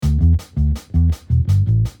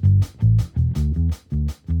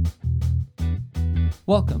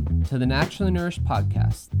Welcome to the Naturally Nourished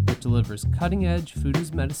podcast that delivers cutting-edge food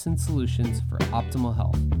as medicine solutions for optimal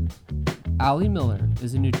health. Allie Miller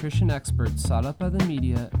is a nutrition expert sought out by the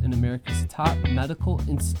media and America's top medical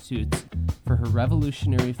institutes for her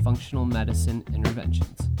revolutionary functional medicine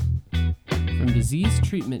interventions. From disease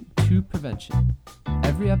treatment to prevention,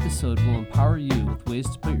 every episode will empower you with ways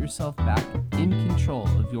to put yourself back in control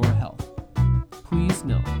of your health. Please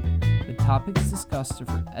note, the topics discussed are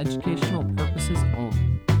for educational purposes only.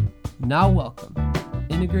 Now welcome,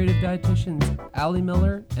 integrative dietitians Allie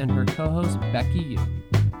Miller and her co-host Becky Yu.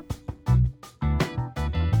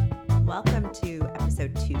 Welcome to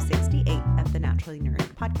episode 268 of the Naturally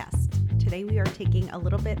Nourished podcast. Today we are taking a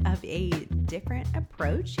little bit of a different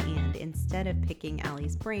approach, and instead of picking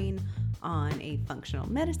Allie's brain on a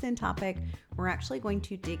functional medicine topic, we're actually going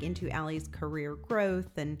to dig into Allie's career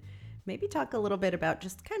growth and maybe talk a little bit about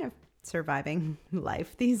just kind of surviving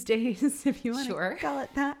life these days, if you want to call it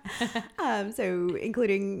that. So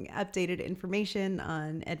including updated information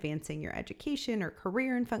on advancing your education or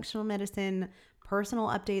career in functional medicine, personal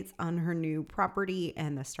updates on her new property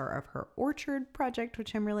and the start of her orchard project,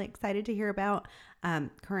 which I'm really excited to hear about,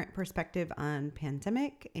 current perspective on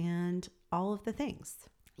pandemic, and all of the things.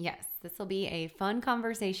 Yes, this will be a fun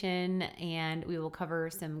conversation, and we will cover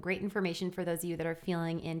some great information for those of you that are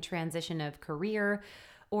feeling in transition of career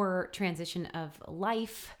or transition of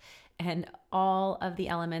life, and all of the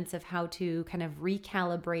elements of how to kind of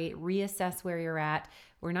recalibrate, reassess where you're at.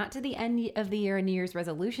 We're not to the end of the year and New Year's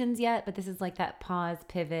resolutions yet, but this is like that pause,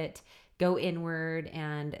 pivot, go inward,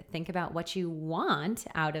 and think about what you want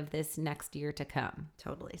out of this next year to come.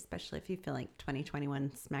 Totally, especially if you feel like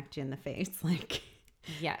 2021 smacked you in the face. Like,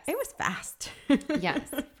 yes, it was fast. Yes,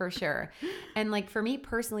 for sure. And like for me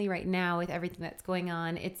personally right now, with everything that's going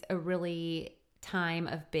on, it's a really time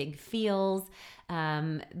of big feels.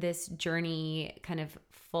 This journey kind of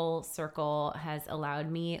full circle has allowed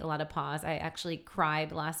me a lot of pause. I actually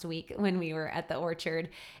cried last week when we were at the orchard,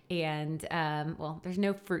 and well, there's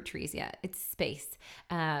no fruit trees yet. It's space,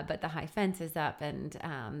 but the high fence is up, and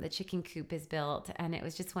the chicken coop is built, and it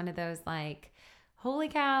was just one of those like, holy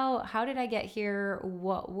cow, how did I get here?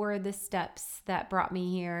 What were the steps that brought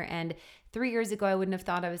me here? And 3 years ago, I wouldn't have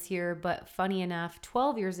thought I was here, but funny enough,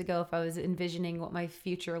 12 years ago, if I was envisioning what my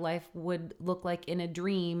future life would look like in a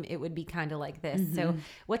dream, it would be kind of like this. Mm-hmm. So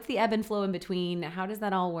what's the ebb and flow in between? How does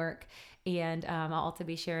that all work? And I'll also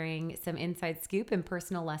be sharing some inside scoop and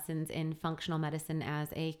personal lessons in functional medicine as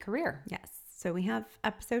a career. Yes. So we have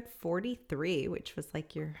episode 43, which was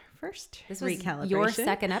like your first this was recalibration. Your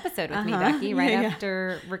second episode with me, Becky, right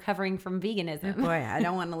after recovering from veganism. Boy, I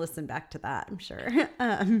don't want to listen back to that, I'm sure.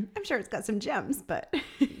 I'm sure it's got some gems, but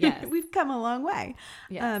yes. We've come a long way.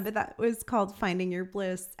 Yes. But that was called Finding Your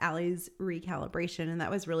Bliss, Allie's recalibration. And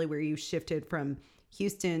that was really where you shifted from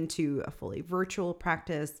Houston to a fully virtual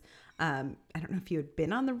practice. I don't know if you had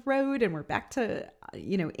been on the road and we're back to,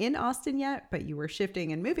 in Austin yet, but you were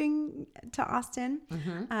shifting and moving to Austin.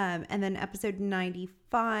 Mm-hmm. And then episode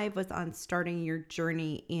 95 was on starting your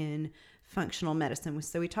journey in functional medicine.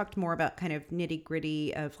 So we talked more about kind of nitty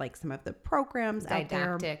gritty of like some of the programs out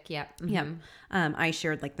there. Didactic, yeah. Mm-hmm. Yeah. I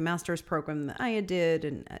shared like the master's program that I had did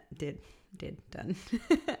and done.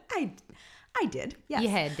 I did. Yes. You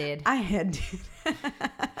had did. I had.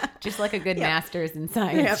 Just like a good master's in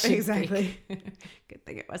science. Yep, exactly. Good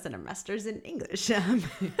thing it wasn't a master's in English.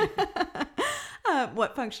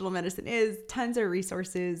 What functional medicine is, tons of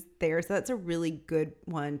resources there. So that's a really good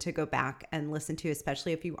one to go back and listen to,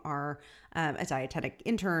 especially if you are a dietetic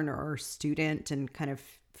intern or student and kind of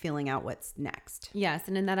feeling out what's next. Yes.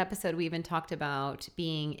 And in that episode, we even talked about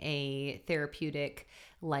being a therapeutic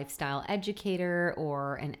lifestyle educator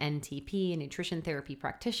or an NTP, a nutrition therapy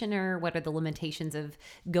practitioner. What are the limitations of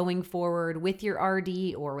going forward with your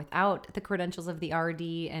RD or without the credentials of the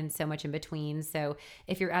RD, and so much in between. So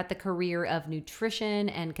if you're at the career of nutrition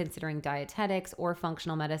and considering dietetics or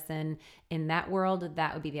functional medicine in that world,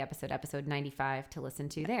 that would be the episode 95 to listen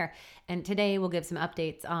to there. And today we'll give some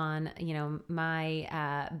updates on,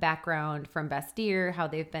 my background from Bastyr, how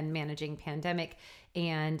they've been managing pandemic,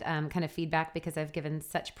 and kind of feedback, because I've given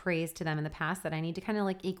such praise to them in the past that I need to kind of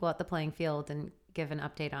like equal out the playing field and give an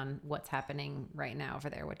update on what's happening right now over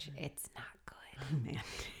there, which it's not good. Oh,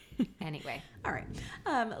 man. Anyway. All right.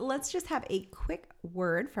 Let's just have a quick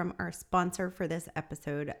word from our sponsor for this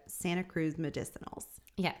episode, Santa Cruz Medicinals.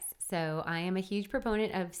 Yes. So I am a huge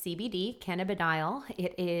proponent of CBD, cannabidiol.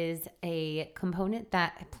 It is a component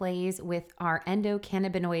that plays with our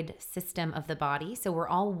endocannabinoid system of the body. So we're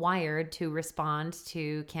all wired to respond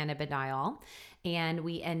to cannabidiol, and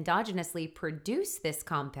we endogenously produce this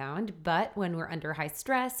compound. But when we're under high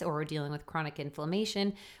stress or we're dealing with chronic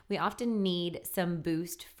inflammation, we often need some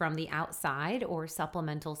boost from the outside or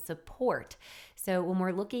supplemental support. So when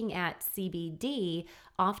we're looking at CBD,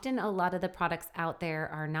 often a lot of the products out there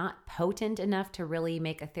are not potent enough to really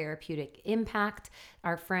make a therapeutic impact.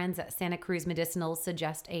 Our friends at Santa Cruz Medicinals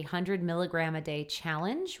suggest a 100 milligram a day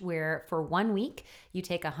challenge, where for 1 week you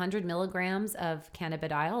take 100 milligrams of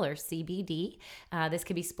cannabidiol or CBD. This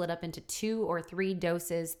could be split up into 2 or 3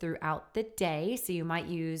 doses throughout the day. So you might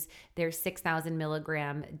use their 6,000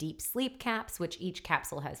 milligram deep sleep caps, which each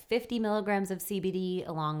capsule has 50 milligrams of CBD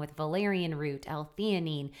along with valerian root,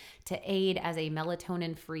 L-theanine, to aid as a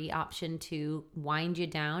melatonin-free option to wind you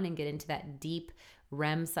down and get into that deep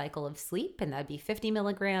REM cycle of sleep, and that'd be 50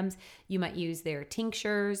 milligrams. You might use their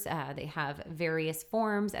tinctures. They have various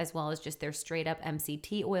forms, as well as just their straight up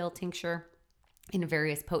MCT oil tincture in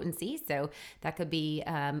various potencies. So that could be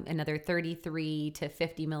another 33 to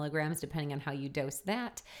 50 milligrams, depending on how you dose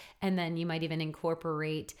that. And then you might even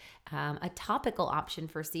incorporate a topical option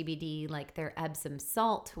for CBD, like their Epsom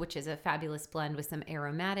salt, which is a fabulous blend with some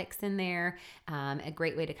aromatics in there. A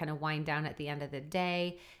great way to kind of wind down at the end of the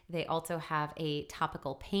day. They also have a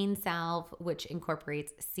topical pain salve, which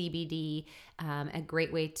incorporates CBD, a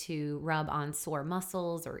great way to rub on sore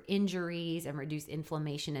muscles or injuries and reduce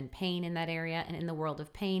inflammation and pain in that area. And in the world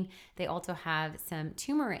of pain, they also have some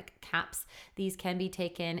turmeric caps. These can be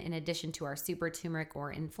taken in addition to our super turmeric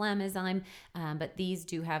or inflammazyme, but these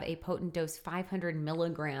do have a potent dose, 500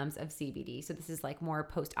 milligrams of CBD. So this is like more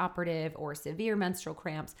post-operative or severe menstrual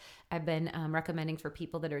cramps. I've been recommending for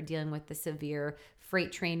people that are dealing with the severe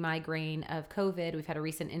freight train migraine of COVID. We've had a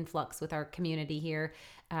recent influx with our community here,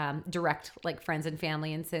 direct like friends and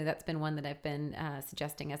family. And so that's been one that I've been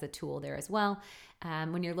suggesting as a tool there as well.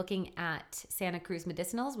 When you're looking at Santa Cruz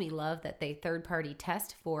Medicinals, we love that they third-party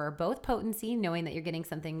test for both potency, knowing that you're getting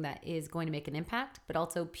something that is going to make an impact, but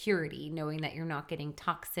also purity, knowing that you're not getting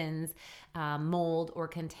toxins, mold, or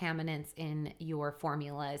contaminants in your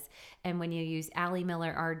formulas. And when you use Allie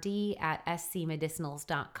Miller RD at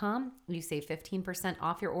scmedicinals.com, you save 15%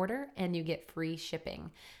 off your order and you get free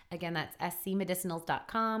shipping. Again, that's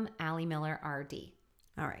scmedicinals.com, Allie Miller RD.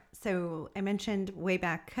 All right. So I mentioned way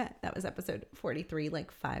back, that was episode 43,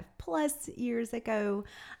 like 5+ years ago.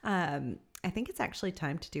 I think it's actually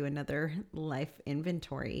time to do another life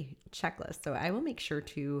inventory checklist. So I will make sure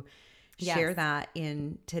to share that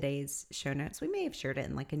in today's show notes. We may have shared it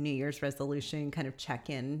in like a New Year's resolution kind of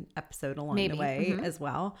check-in episode along the way as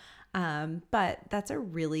well. But that's a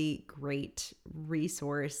really great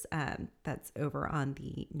resource that's over on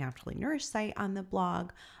the Naturally Nourished site on the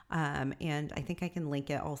blog. And I think I can link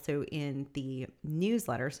it also in the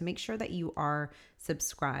newsletter. So make sure that you are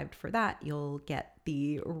subscribed for that. You'll get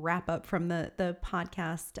the wrap up from the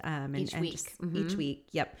podcast each week. Each week.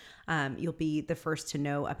 Yep. You'll be the first to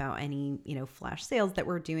know about any, flash sales that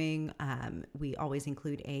we're doing. We always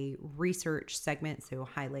include a research segment, so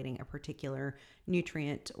highlighting a particular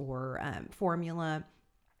nutrient or formula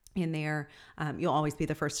in there. You'll always be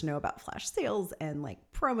the first to know about flash sales and like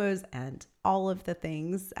promos and all of the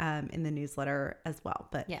things in the newsletter as well.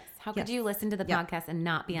 But yes, how could you listen to the podcast and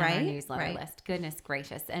not be on our newsletter list? Goodness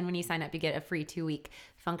gracious. And when you sign up, you get a free 2-week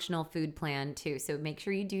functional food plan too. So make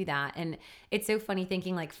sure you do that. And it's so funny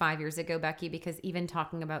thinking like 5 years ago, Becky, because even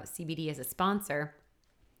talking about CBD as a sponsor,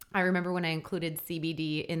 I remember when I included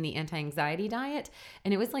CBD in the anti-anxiety diet,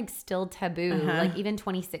 and it was like still taboo. Like even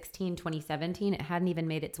 2016, 2017, it hadn't even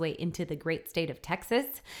made its way into the great state of Texas.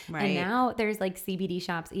 Right. And now there's like CBD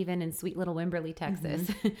shops even in sweet little Wimberley,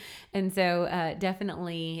 Texas. And so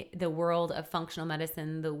definitely the world of functional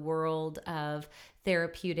medicine, the world of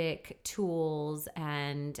therapeutic tools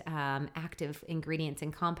and active ingredients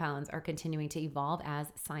and compounds are continuing to evolve as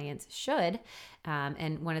science should.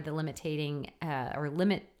 And one of the limiting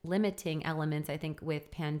elements, I think,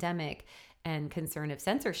 with pandemic and concern of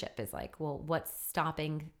censorship is like, well, what's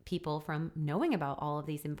stopping people from knowing about all of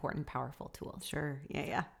these important, powerful tools? Sure.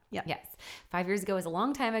 Yeah. Yes. 5 years ago was a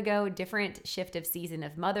long time ago. Different shift of season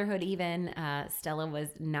of motherhood even. Stella was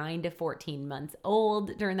 9 to 14 months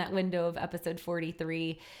old during that window of episode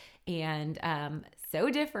 43. And so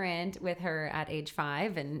different with her at age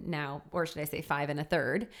 5 and now, or should I say 5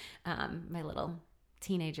 1/3, my little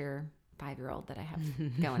teenager 5-year-old that I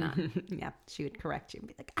have going on. Yeah. She would correct you and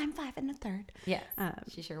be like, I'm 5 1/3. Yes.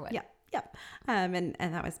 She sure would. Yeah. Yep. And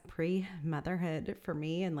that was pre-motherhood for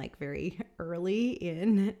me and like very early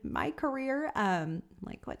in my career.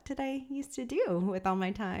 Like what did I used to do with all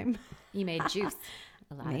my time? You made juice.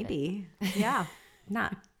 A lot Maybe. Yeah.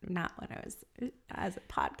 Not when I was as a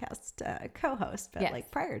podcast co-host, but Yes.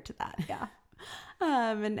 like prior to that. Yeah.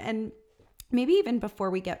 And maybe even before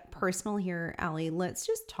we get personal here, Allie, let's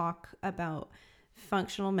just talk about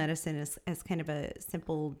functional medicine as kind of a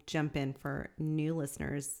simple jump in for new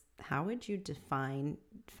listeners. How would you define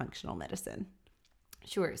functional medicine?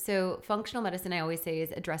 Sure. So functional medicine, I always say,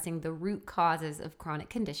 is addressing the root causes of chronic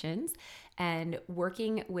conditions and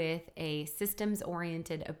working with a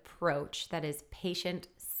systems-oriented approach that is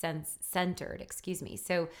patient-centered,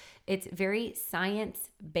 So it's very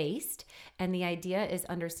science-based, and the idea is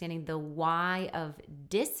understanding the why of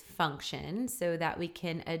dysfunction so that we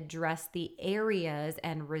can address the areas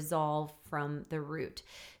and resolve from the root.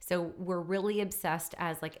 So we're really obsessed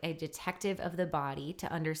as like a detective of the body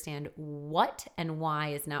to understand what and why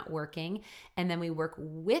is not working. And then we work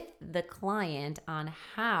with the client on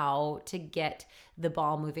how to get the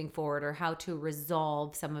ball moving forward or how to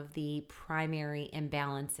resolve some of the primary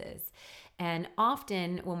imbalances. And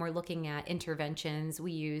often when we're looking at interventions,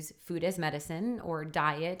 we use food as medicine or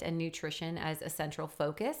diet and nutrition as a central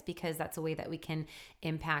focus because that's a way that we can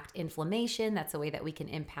impact inflammation. That's a way that we can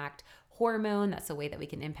impact hormone. That's a way that we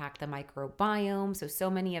can impact the microbiome. So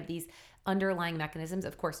many of these underlying mechanisms,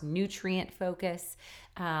 of course, nutrient focus,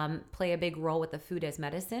 play a big role with the food as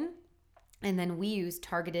medicine. And then we use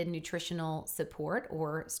targeted nutritional support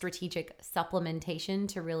or strategic supplementation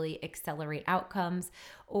to really accelerate outcomes,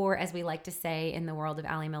 or as we like to say in the world of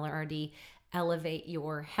Allie Miller RD, elevate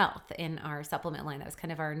your health in our supplement line. That was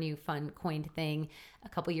kind of our new fun coined thing a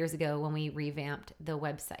couple years ago when we revamped the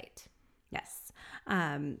website. Yes.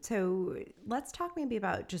 So let's talk maybe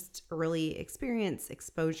about just early experience,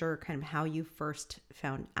 exposure, kind of how you first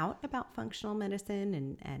found out about functional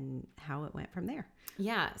medicine and how it went from there.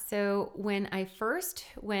 Yeah. So when I first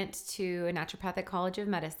went to a naturopathic college of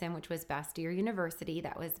medicine, which was Bastyr University,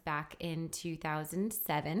 that was back in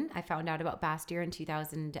 2007. I found out about Bastyr in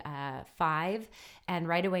 2005 and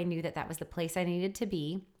right away knew that that was the place I needed to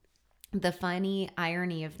be. The funny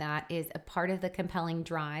irony of that is a part of the compelling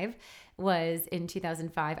drive was in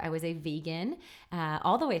 2005, I was a vegan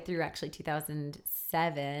all the way through actually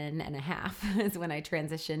 2007 and a half is when I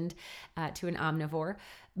transitioned to an omnivore.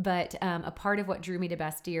 But a part of what drew me to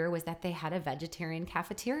Bastyr was that they had a vegetarian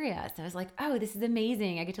cafeteria. So I was like, oh, this is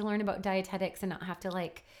amazing. I get to learn about dietetics and not have to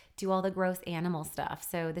like do all the gross animal stuff.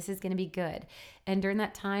 So this is going to be good. And during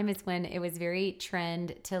that time is when it was very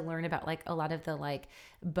trend to learn about like a lot of the like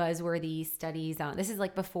buzzworthy studies on, this is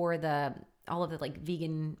like before all of the like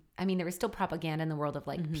vegan, I mean, there was still propaganda in the world of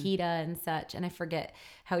like PETA and such. And I forget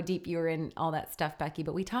how deep you were in all that stuff, Becky,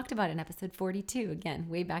 but we talked about it in episode 42, again,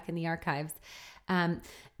 way back in the archives.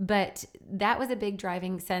 But that was a big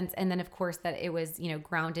driving sense. And then of course that it was,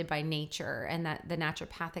 grounded by nature and that the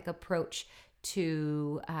naturopathic approach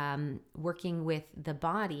to working with the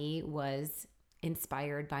body was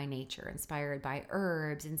inspired by nature, inspired by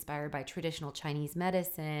herbs, inspired by traditional Chinese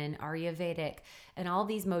medicine, Ayurvedic, and all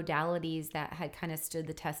these modalities that had kind of stood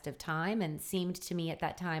the test of time and seemed to me at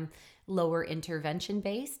that time lower intervention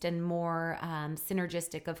based and more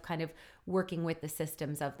synergistic of kind of working with the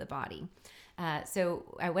systems of the body.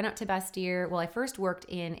 So I went out to Bastyr. Well, I first worked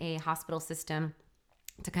in a hospital system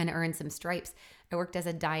to kind of earn some stripes. I worked as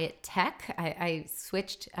a diet tech. I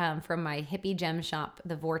switched from my hippie gem shop,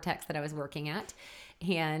 the Vortex that I was working at,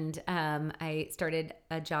 and I started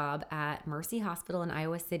a job at Mercy Hospital in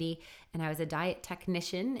Iowa City, and I was a diet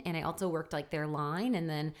technician, and I also worked like their line, and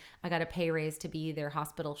then I got a pay raise to be their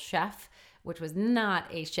hospital chef, which was not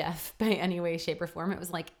a chef by any way, shape, or form. It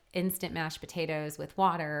was like instant mashed potatoes with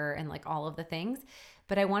water and like all of the things.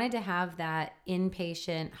 But I wanted to have that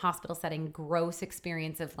inpatient hospital setting gross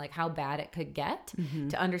experience of like how bad it could get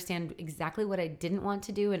to understand exactly what I didn't want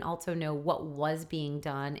to do and also know what was being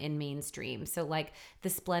done in mainstream. So like the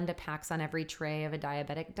Splenda packs on every tray of a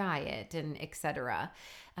diabetic diet and et cetera.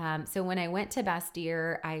 So when I went to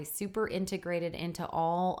Bastyr, I super integrated into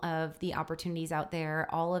all of the opportunities out there,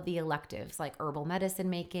 all of the electives like herbal medicine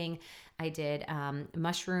making. I did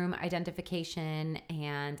mushroom identification,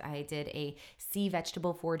 and I did a sea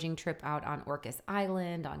vegetable foraging trip out on Orcas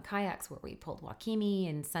Island on kayaks where we pulled wakame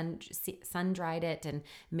and sun-dried it and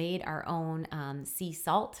made our own sea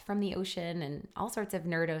salt from the ocean and all sorts of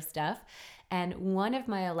nerdo stuff. And one of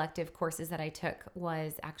my elective courses that I took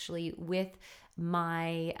was actually with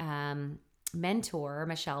my mentor,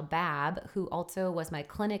 Michelle Babb, who also was my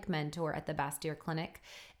clinic mentor at the Bastyr Clinic.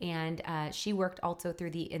 And she worked also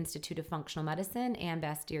through the Institute of Functional Medicine and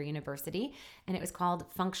Bastyr University. And it was called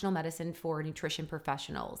Functional Medicine for Nutrition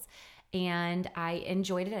Professionals. And I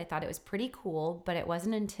enjoyed it. I thought it was pretty cool, but it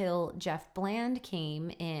wasn't until Jeff Bland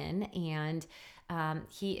came in, and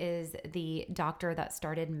he is the doctor that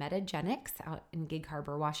started Metagenics out in Gig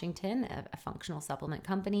Harbor, Washington, a functional supplement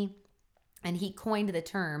company. And he coined the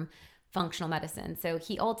term functional medicine. So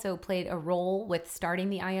he also played a role with starting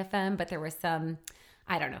the IFM, but there was some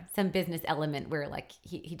business element where like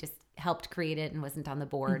he just helped create it and wasn't on the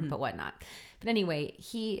board, but whatnot. But anyway,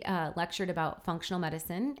 he lectured about functional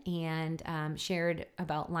medicine and shared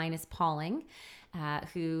about Linus Pauling,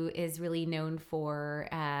 who is really known for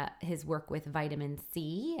his work with vitamin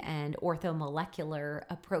C and orthomolecular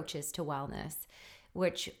approaches to wellness,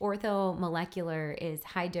 which orthomolecular is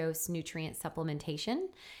high dose nutrient supplementation.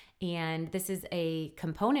 And this is a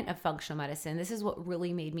component of functional medicine. This is what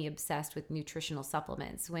really made me obsessed with nutritional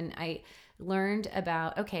supplements. When I learned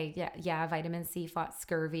about, vitamin C fought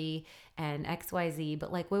scurvy and XYZ,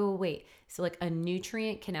 but like, wait. So like a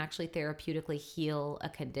nutrient can actually therapeutically heal a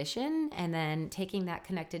condition. And then taking that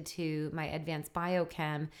connected to my advanced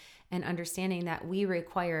biochem and understanding that we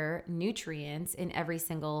require nutrients in every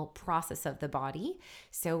single process of the body.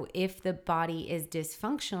 So if the body is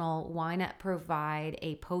dysfunctional, why not provide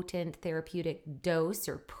a potent therapeutic dose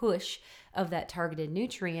or push of that targeted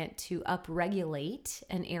nutrient to upregulate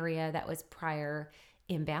an area that was prior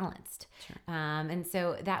imbalanced? Sure. And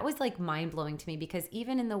so that was like mind-blowing to me, because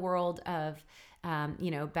even in the world of,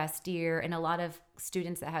 Bastyr and a lot of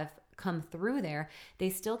students that have come through there, they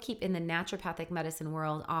still keep in the naturopathic medicine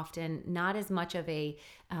world often not as much of a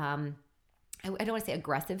I don't want to say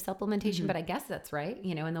aggressive supplementation, but I guess that's right.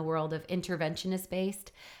 In the world of interventionist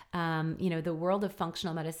based, the world of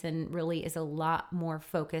functional medicine really is a lot more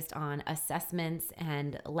focused on assessments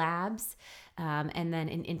and labs, and then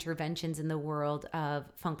in interventions in the world of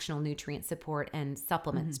functional nutrient support and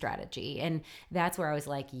supplement strategy. And that's where I was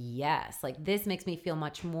like, yes, like this makes me feel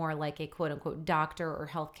much more like a quote unquote doctor or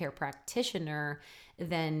healthcare practitioner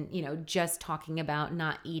than, just talking about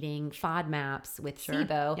not eating FODMAPs with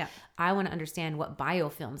SIBO. Yeah. I want to understand what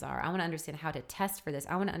biofilms are. I want to understand how to test for this.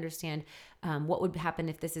 I want to understand what would happen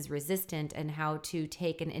if this is resistant and how to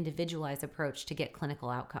take an individualized approach to get clinical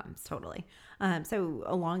outcomes. Totally. So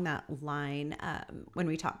along that line, when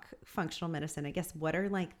we talk functional medicine, I guess what are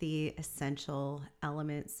like the essential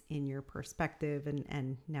elements in your perspective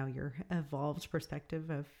and now your evolved perspective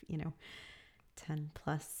of, 10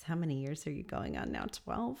 plus, how many years are you going on now?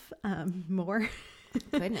 12 more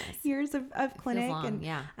goodness years of clinic. Long, and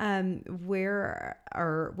yeah. Where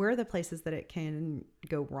are the places that it can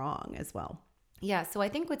go wrong as well? Yeah. So I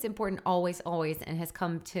think what's important always, and has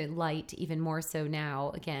come to light even more so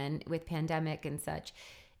now, again, with pandemic and such,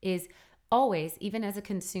 is always, even as a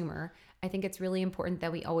consumer, I think it's really important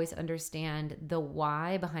that we always understand the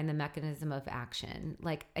why behind the mechanism of action.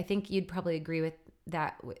 Like, I think you'd probably agree with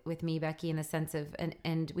that with me, Becky, in the sense of,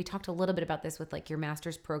 and we talked a little bit about this with like your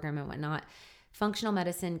master's program and whatnot. Functional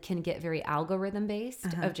medicine can get very algorithm based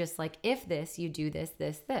of just like, if this, you do this.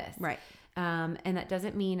 Right. And that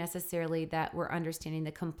doesn't mean necessarily that we're understanding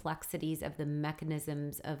the complexities of the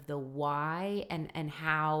mechanisms of the why and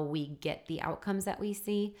how we get the outcomes that we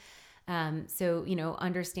see. So,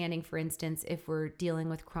 understanding, for instance, if we're dealing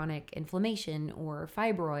with chronic inflammation or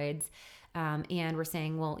fibroids, and we're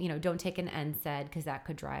saying, well, don't take an NSAID because that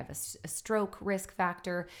could drive a stroke risk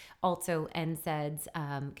factor. Also, NSAIDs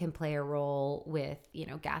can play a role with,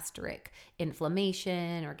 gastric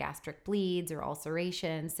inflammation or gastric bleeds or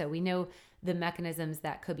ulceration. So we know the mechanisms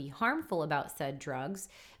that could be harmful about said drugs,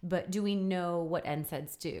 but do we know what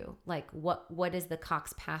NSAIDs do? Like what is the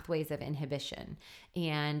COX pathways of inhibition,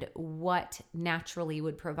 and what naturally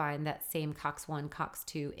would provide that same COX-1,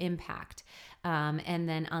 COX-2 impact? And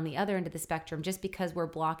then on the other end of the spectrum, just because we're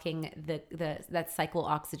blocking that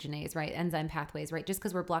cyclooxygenase, right, enzyme pathways, right, just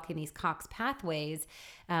because we're blocking these COX pathways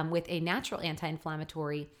with a natural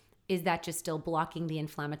anti-inflammatory, is that just still blocking the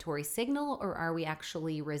inflammatory signal, or are we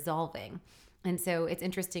actually resolving? And so it's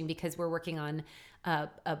interesting because we're working on a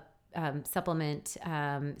supplement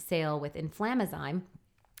sale with Inflammazyme.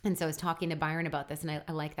 And so I was talking to Byron about this, and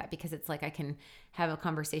I like that because it's like I can have a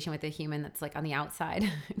conversation with a human that's like on the outside,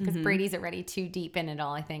 because Brady's already too deep in it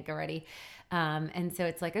all, I think, already. And so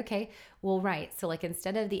it's like, okay, well, right. So like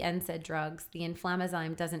instead of the NSAID drugs, the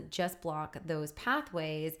inflammasome doesn't just block those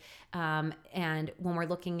pathways. And when we're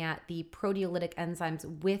looking at the proteolytic enzymes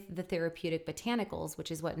with the therapeutic botanicals, which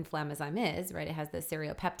is what inflammasome is, right? It has the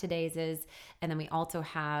serrapeptidases. And then we also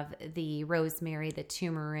have the rosemary, the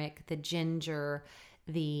turmeric, the ginger,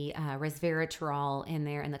 the resveratrol in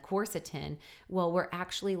there, and the quercetin. Well, we're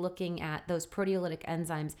actually looking at those proteolytic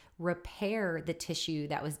enzymes repair the tissue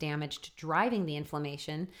that was damaged, driving the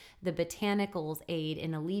inflammation. The botanicals aid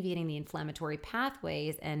in alleviating the inflammatory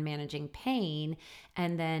pathways and managing pain.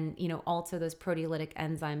 And then, also those proteolytic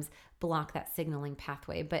enzymes block that signaling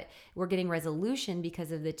pathway. But we're getting resolution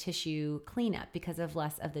because of the tissue cleanup, because of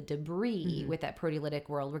less of the debris with that proteolytic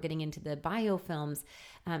world. We're getting into the biofilms.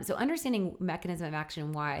 So understanding mechanism of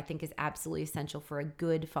action, why I think is absolutely essential for a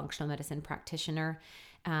good functional medicine practitioner.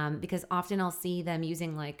 Because often I'll see them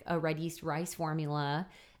using like a red yeast rice formula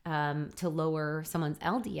to lower someone's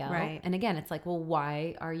LDL. Right. And again, it's like, well,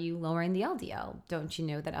 why are you lowering the LDL? Don't you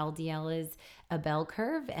know that LDL is a bell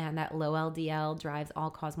curve, and that low LDL drives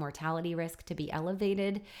all-cause mortality risk to be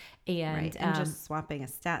elevated? And, and just swapping a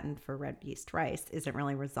statin for red yeast rice isn't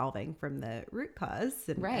really resolving from the root cause.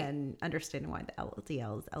 And understanding why the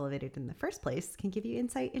LDL is elevated in the first place can give you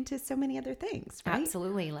insight into so many other things, right?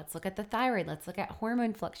 Absolutely. Let's look at the thyroid. Let's look at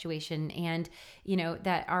hormone fluctuation. And,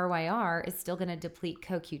 that RYR is still going to deplete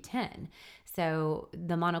CoQ10. So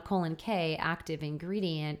the monocolin K active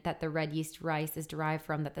ingredient that the red yeast rice is derived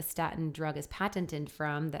from, that the statin drug is patented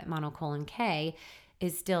from, that monocolin K,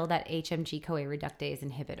 is still that HMG-CoA reductase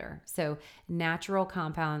inhibitor. So natural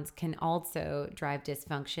compounds can also drive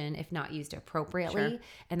dysfunction if not used appropriately. Sure.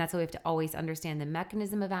 And that's why we have to always understand the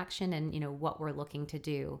mechanism of action and, what we're looking to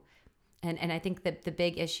do. And I think that the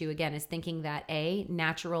big issue, again, is thinking that A,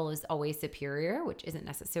 natural is always superior, which isn't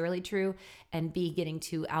necessarily true, and B, getting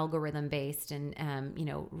too algorithm-based and,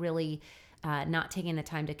 really not taking the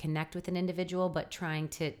time to connect with an individual, but trying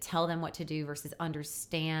to tell them what to do versus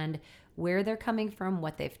understand where they're coming from,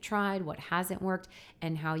 what they've tried, what hasn't worked,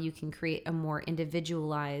 and how you can create a more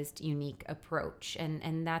individualized, unique approach.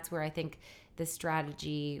 And that's where I think the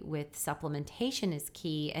strategy with supplementation is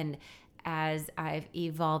key. And as I've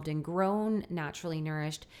evolved and grown Naturally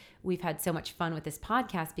Nourished, we've had so much fun with this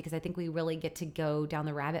podcast because I think we really get to go down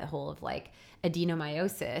the rabbit hole of like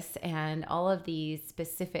adenomyosis and all of these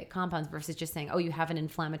specific compounds versus just saying, oh, you have an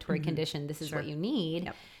inflammatory condition, this is what you need.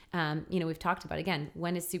 Yep. We've talked about, again,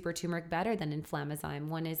 when is super turmeric better than inflammasome?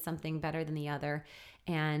 When is something better than the other?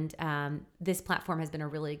 And this platform has been a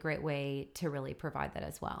really great way to really provide that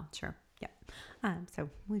as well. Sure. Yep. So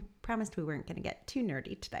we promised we weren't going to get too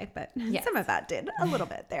nerdy today, but Yes. some of that did a little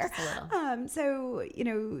bit there. Just a little. So,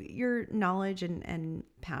 your knowledge and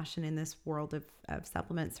passion in this world of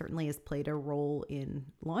supplements certainly has played a role in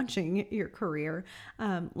launching your career.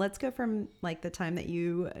 Let's go from like the time that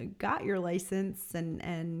you got your license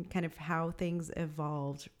and kind of how things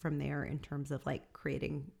evolved from there in terms of like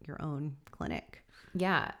creating your own clinic.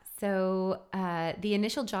 Yeah. So the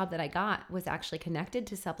initial job that I got was actually connected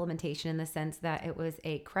to supplementation in the sense that it was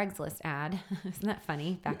a Craigslist ad. Isn't that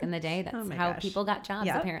funny? Back in the day, that's how people got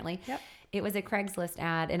jobs, apparently. Yep. It was a Craigslist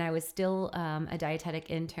ad, and I was still a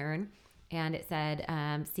dietetic intern. And it said,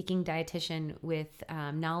 seeking dietitian with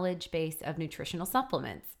knowledge base of nutritional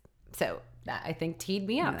supplements. So that, I think, teed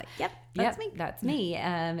me up. Like, yep, that's me. That's me.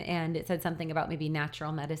 And it said something about maybe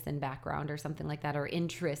natural medicine background or something like that, or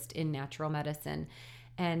interest in natural medicine.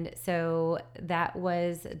 And so that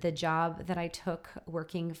was the job that I took,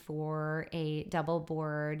 working for a double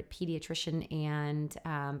board pediatrician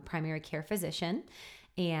and primary care physician.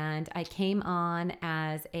 And I came on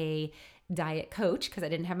as a diet coach because I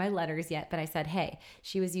didn't have my letters yet, but I said, hey,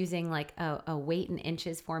 she was using like a weight in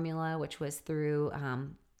inches formula, which was through,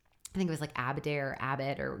 I think it was like Abbott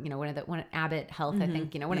or, one Abbott Health, I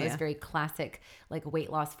think, one of those very classic like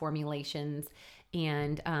weight loss formulations.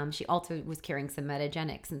 And she also was carrying some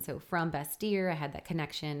Metagenics. And so from Bastyr, I had that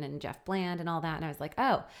connection, and Jeff Bland and all that. And I was like,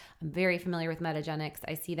 oh, I'm very familiar with Metagenics.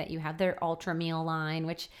 I see that you have their Ultra Meal line,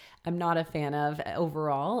 which I'm not a fan of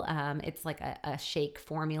overall. It's like a shake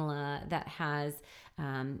formula that has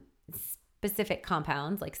specific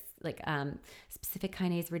compounds like specific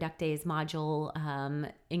kinase reductase module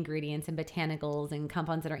ingredients and botanicals and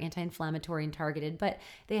compounds that are anti-inflammatory and targeted, but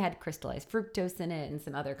they had crystallized fructose in it and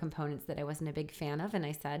some other components that I wasn't a big fan of. And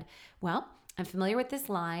I said, well, I'm familiar with this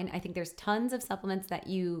line. I think there's tons of supplements that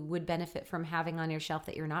you would benefit from having on your shelf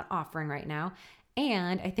that you're not offering right now.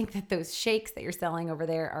 And I think that those shakes that you're selling over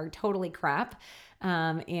there are totally crap.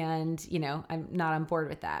 And, I'm not on board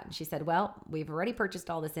with that. And she said, well, we've already purchased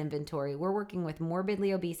all this inventory. We're working with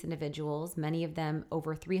morbidly obese individuals, many of them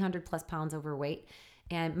over 300 plus pounds overweight.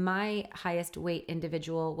 And my highest weight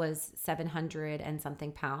individual was 700 and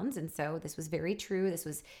something pounds. And so this was very true. This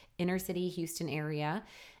was inner city Houston area.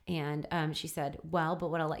 And she said, well,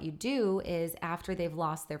 but what I'll let you do is after they've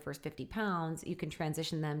lost their first 50 pounds, you can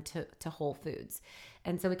transition them to whole foods.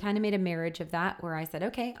 And so we kind of made a marriage of that where I said,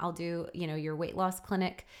 okay, I'll do, your weight loss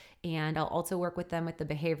clinic, and I'll also work with them with the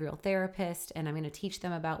behavioral therapist. And I'm going to teach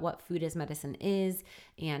them about what food as medicine is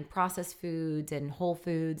and processed foods and whole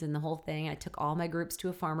foods and the whole thing. I took all my groups to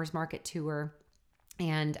a farmer's market tour,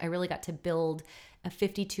 and I really got to build a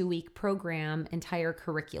 52-week program, entire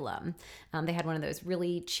curriculum. They had one of those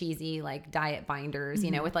really cheesy like diet binders,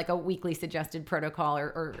 with like a weekly suggested protocol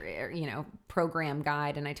or program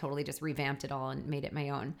guide. And I totally just revamped it all and made it my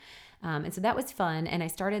own. And so that was fun. And I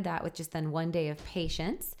started that with just then one day of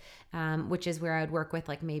patients, which is where I would work with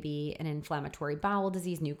like maybe an inflammatory bowel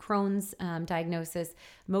disease, new Crohn's diagnosis.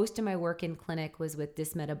 Most of my work in clinic was with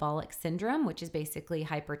dysmetabolic syndrome, which is basically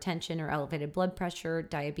hypertension or elevated blood pressure,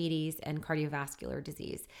 diabetes, and cardiovascular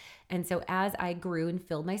disease. And so as I grew and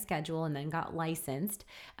filled my schedule and then got licensed,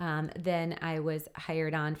 then I was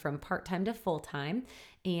hired on from part-time to full-time.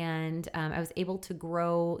 And I was able to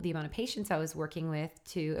grow the amount of patients I was working with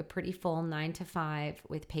to a pretty full 9 to 5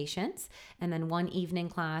 with patients, and then one evening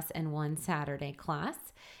class and one Saturday class.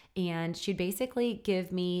 And she'd basically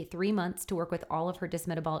give me 3 months to work with all of her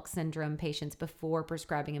dysmetabolic syndrome patients before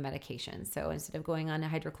prescribing a medication. So instead of going on a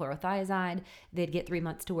hydrochlorothiazide, they'd get 3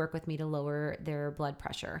 months to work with me to lower their blood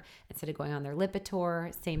pressure. Instead of going on their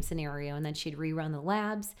Lipitor, same scenario. And then she'd rerun the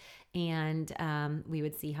labs, and we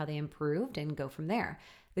would see how they improved and go from there.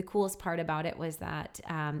 The coolest part about it was that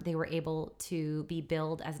they were able to be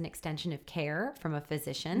billed as an extension of care from a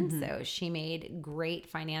physician. Mm-hmm. So she made great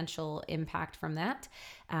financial impact from that.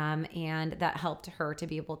 And that helped her to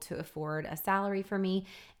be able to afford a salary for me.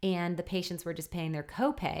 And the patients were just paying their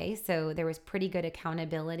copay. So there was pretty good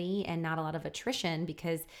accountability and not a lot of attrition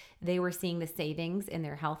because they were seeing the savings in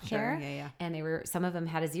their healthcare. Sure, yeah. And some of them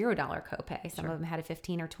had a $0 copay. Some of them had a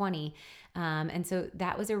 15 or 20. And so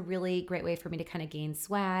that was a really great way for me to kind of gain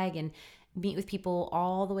swag and meet with people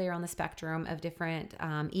all the way around the spectrum of different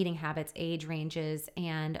eating habits, age ranges,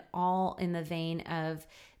 and all in the vein of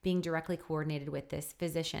being directly coordinated with this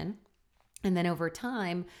physician. And then over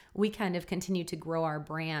time, we kind of continued to grow our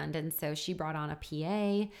brand. And so she brought on a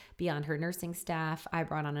PA beyond her nursing staff. I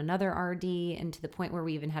brought on another RD, and to the point where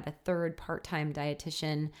we even had a third part-time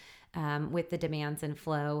dietitian with the demands and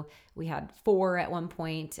flow. We had 4 at one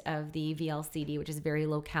point of the VLCD, which is very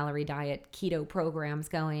low calorie diet keto programs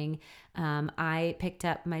going. I picked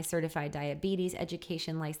up my certified diabetes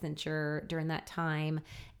education licensure during that time.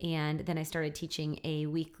 And then I started teaching a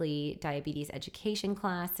weekly diabetes education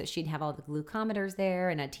class. So she'd have all the glucometers there,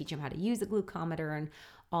 and I'd teach them how to use a glucometer and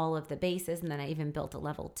all of the bases. And then I even built a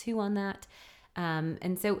level 2 on that.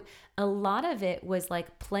 And so a lot of it was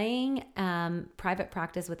like playing private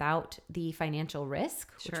practice without the financial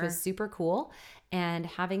risk, which was super cool, and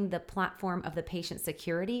having the platform of the patient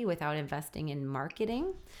security without investing in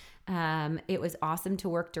marketing. It was awesome to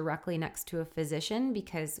work directly next to a physician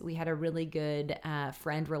because we had a really good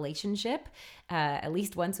friend relationship. At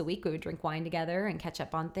least once a week, we would drink wine together and catch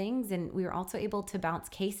up on things. And we were also able to bounce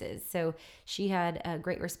cases. So she had a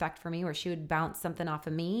great respect for me where she would bounce something off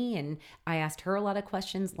of me. And I asked her a lot of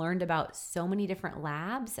questions, learned about so many different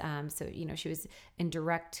labs. So, she was in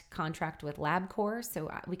direct contract with LabCorp. So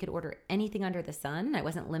we could order anything under the sun. I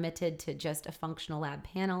wasn't limited to just a functional lab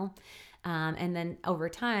panel. And then over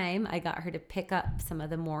time, I got her to pick up some of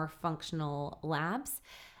the more functional labs.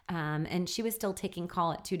 And she was still taking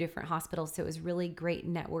call at 2 different hospitals. So it was really great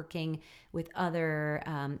networking with other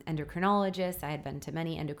endocrinologists. I had been to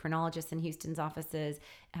many endocrinologists in Houston's offices,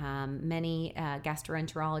 many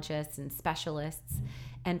gastroenterologists and specialists.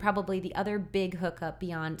 And probably the other big hookup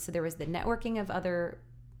beyond, so there was the networking of other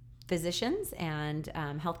physicians and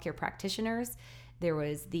healthcare practitioners. There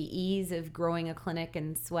was the ease of growing a clinic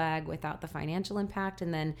and swag without the financial impact.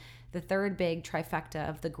 And then the third big trifecta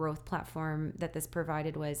of the growth platform that this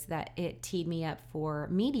provided was that it teed me up for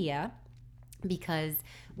media, because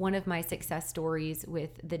one of my success stories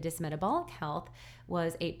with the dysmetabolic health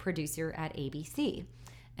was a producer at ABC.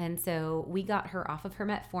 And so we got her off of her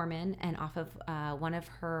metformin and off of one of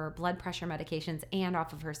her blood pressure medications and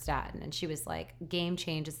off of her statin. And she was like, game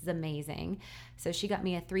change, this is amazing. So she got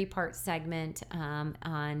me a 3-part segment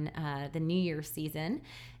on the New Year's season.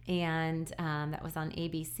 And that was on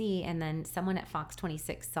ABC. And then someone at Fox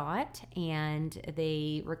 26 saw it, and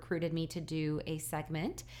they recruited me to do a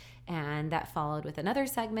segment. And that followed with another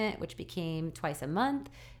segment, which became twice a month,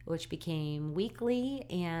 which became weekly.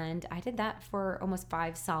 And I did that for almost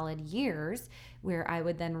 5 solid years, where I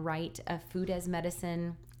would then write a food as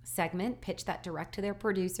medicine segment, pitch that direct to their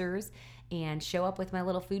producers, and show up with my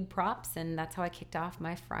little food props. And that's how I kicked off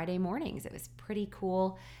my Friday mornings. It was a pretty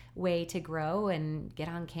cool way to grow and get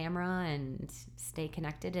on camera and stay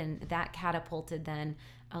connected. And that catapulted then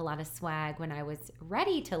a lot of swag when I was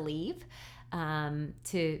ready to leave,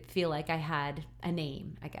 to feel like I had a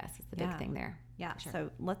name, I guess is the big thing there. Yeah. Sure. So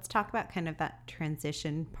let's talk about kind of that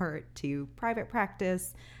transition part to private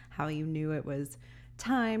practice, how you knew it was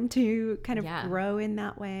time to kind of grow in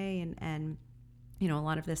that way. And you know, a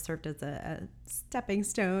lot of this served as a stepping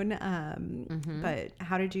stone. But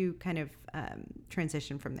how did you kind of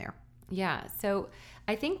transition from there? Yeah. So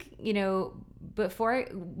I think, you know,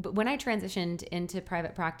 when I transitioned into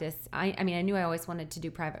private practice, I mean, I knew I always wanted to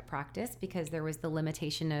do private practice because there was the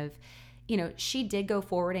limitation of, you know, she did go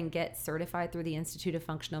forward and get certified through the Institute of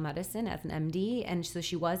Functional Medicine as an MD. And so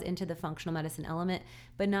she was into the functional medicine element,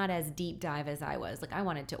 but not as deep dive as I was. Like, I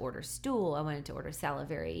wanted to order stool. I wanted to order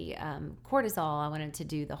salivary cortisol. I wanted to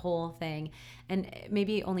do the whole thing. And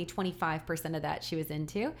maybe only 25% of that she was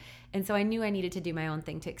into. And so I knew I needed to do my own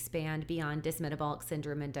thing to expand beyond dysmetabolic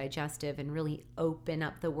syndrome and digestive and really open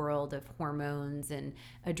up the world of hormones and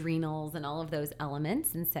adrenals and all of those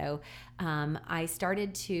elements. And so I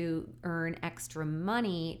started to earn extra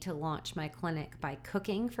money to launch my clinic by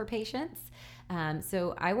cooking for patients.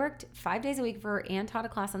 So I worked 5 days a week and taught a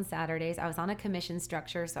class on Saturdays. I was on a commission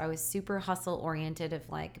structure, so I was super hustle oriented of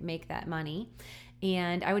like, make that money.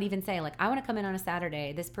 And I would even say, like, I want to come in on a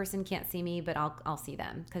Saturday. This person can't see me, but I'll see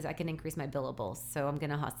them because I can increase my billables. So I'm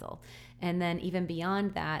going to hustle. And then even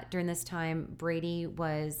beyond that, during this time, Brady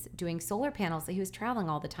was doing solar panels. So he was traveling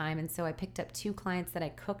all the time. And so I picked up 2 clients that I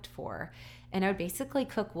cooked for. And I would basically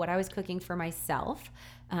cook what I was cooking for myself,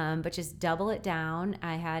 but just double it down.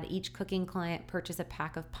 I had each cooking client purchase a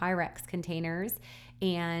pack of Pyrex containers,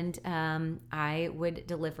 and I would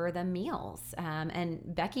deliver them meals. And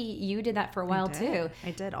Becky, you did that for a while too.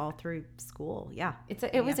 I did all through school. Yeah.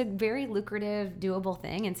 It was a very lucrative, doable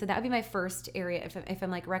thing. And so that would be my first area if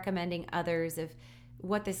I'm like recommending others of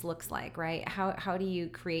what this looks like, right? How do you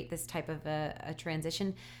create this type of a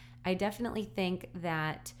transition? I definitely think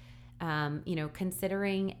that, you know,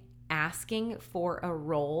 considering asking for a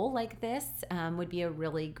role like this would be a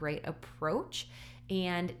really great approach.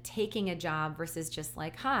 And taking a job versus just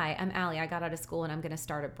like, hi, I'm Allie. I got out of school and I'm going to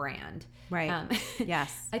start a brand. Right.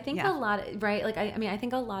 Yes. I think a lot of, right. Like, I mean, I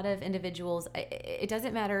think a lot of individuals, it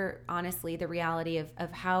doesn't matter, honestly, the reality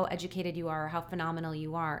of how educated you are, how phenomenal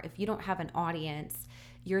you are. If you don't have an audience,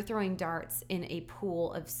 you're throwing darts in a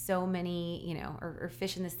pool of so many, you know, or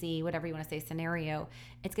fish in the sea, whatever you want to say, scenario.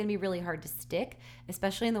 It's going to be really hard to stick,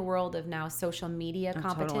 especially in the world of now social media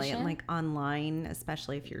competition. Totally. And like online,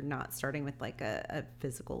 especially if you're not starting with like a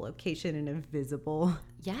physical location in a visible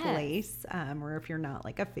place, or if you're not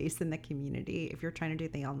like a face in the community, if you're trying to do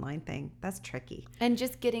the online thing, that's tricky. And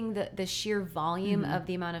just getting the sheer volume of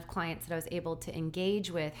the amount of clients that I was able to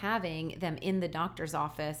engage with, having them in the doctor's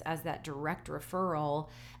office as that direct referral.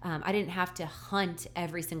 I didn't have to hunt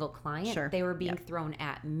every single client. Sure. They were being thrown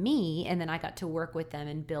at me, and then I got to work with them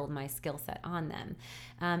and build my skill set on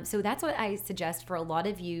them. So that's what I suggest for a lot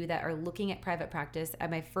of you that are looking at private practice.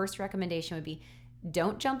 My first recommendation would be,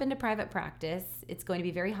 don't jump into private practice. It's going to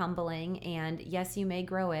be very humbling, and yes, you may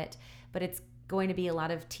grow it, but it's going to be a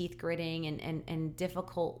lot of teeth gritting and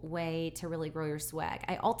difficult way to really grow your swag.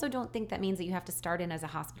 I also don't think that means that you have to start in as a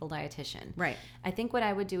hospital dietitian. Right. I think what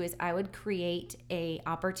I would do is I would create a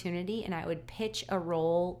opportunity and I would pitch a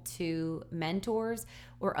role to mentors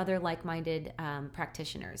or other like-minded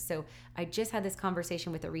practitioners. So I just had this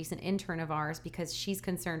conversation with a recent intern of ours because she's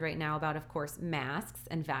concerned right now about, of course, masks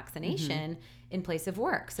and vaccination in place of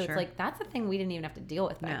work. So it's like, that's a thing we didn't even have to deal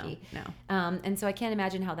with, Becky. No. And so I can't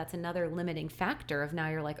imagine how that's another limiting factor of now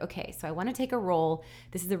you're like, okay, so I want to take a role.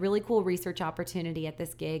 This is a really cool research opportunity at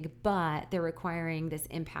this gig, but they're requiring this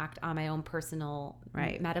impact on my own personal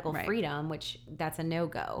medical freedom, which that's a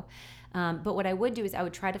no-go. But what I would do is I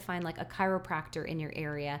would try to find like a chiropractor in your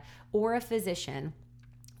area or a physician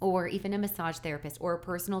or even a massage therapist or a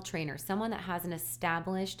personal trainer, someone that has an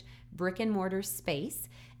established brick and mortar space,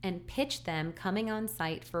 and pitch them coming on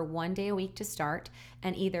site for 1 day a week to start.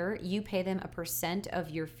 And either you pay them a % of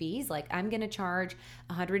your fees, like I'm going to charge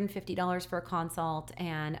 $150 for a consult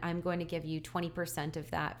and I'm going to give you 20% of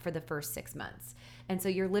that for the first 6 months. And so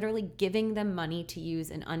you're literally giving them money to use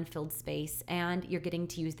an unfilled space, and you're getting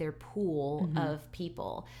to use their pool of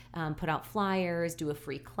people, put out flyers, do a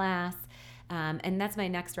free class. And that's my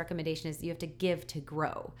next recommendation, is you have to give to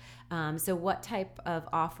grow. So what type of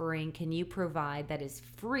offering can you provide that is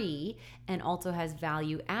free and also has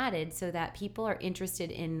value added, so that people are interested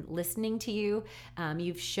in listening to you?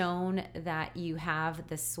 You've shown that you have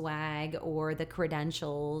the swag or the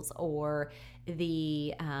credentials or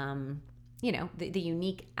the the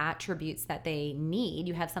unique attributes that they need.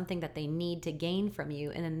 You have something that they need to gain from you,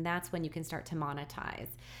 and then that's when you can start to monetize.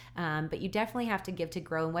 But you definitely have to give to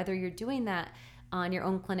grow. And whether you're doing that on your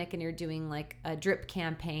own clinic and you're doing like a drip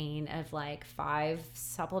campaign of like 5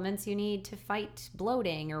 supplements you need to fight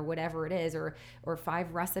bloating or whatever it is, or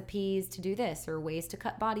 5 recipes to do this, or ways to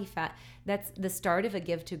cut body fat, that's the start of a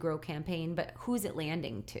give to grow campaign. But who's it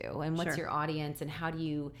landing to, and what's your audience, and how do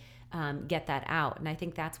you get that out? And I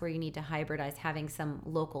think that's where you need to hybridize, having some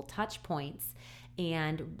local touch points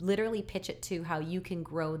and literally pitch it to how you can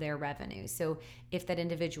grow their revenue. So if that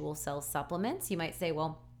individual sells supplements, you might say,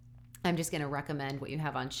 well, I'm just going to recommend what you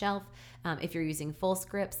have on shelf. If you're using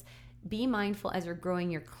Fullscripts, be mindful as you're growing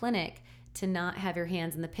your clinic to not have your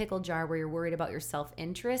hands in the pickle jar where you're worried about your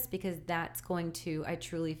self-interest, because that's going to, I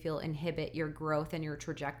truly feel, inhibit your growth and your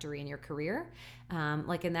trajectory in your career.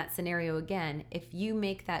 Like in that scenario, again, if you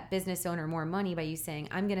make that business owner more money by you saying,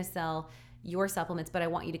 I'm going to sell your supplements, but I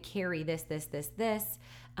want you to carry this, this, this, this.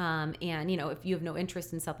 And, if you have no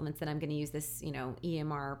interest in supplements, then I'm going to use this,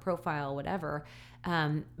 EMR profile, whatever.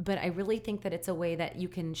 But I really think that it's a way that you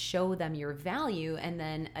can show them your value. And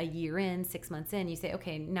then a year in, 6 months in, you say,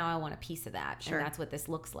 okay, now I want a piece of that. Sure. And that's what this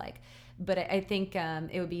looks like. But I think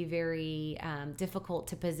it would be very difficult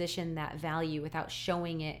to position that value without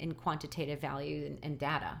showing it in quantitative value and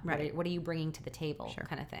data. Right. What are you bringing to the table? Sure.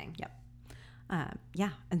 Kind of thing. Yep.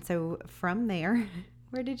 And so from there,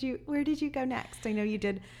 where did you go next? I know you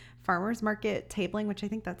did farmers market tabling, which I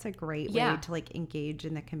think that's a great way to like engage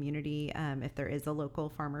in the community, if there is a local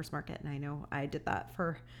farmers market. And I know I did that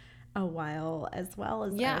for a while as well,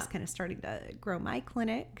 as I was kind of starting to grow my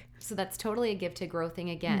clinic. So that's totally a give to grow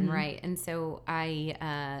thing again, right? And so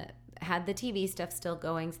I had the TV stuff still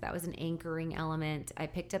going, so that was an anchoring element. I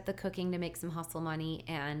picked up the cooking to make some hustle money,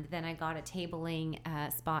 and then I got a tabling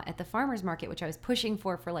spot at the farmers market, which I was pushing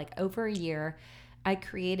for like over a year. I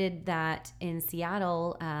created that in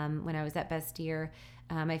Seattle when I was at Bestier.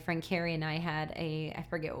 My friend Carrie and I had I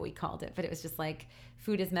forget what we called it, but it was just like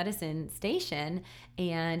food as medicine station.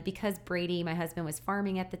 And because Brady, my husband, was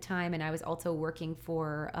farming at the time, and I was also working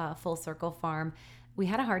for Full Circle Farm, we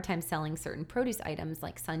had a hard time selling certain produce items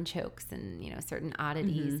like sunchokes and certain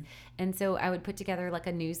oddities. And so I would put together like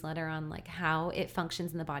a newsletter on like how it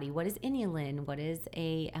functions in the body. What is inulin? What is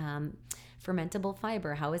a fermentable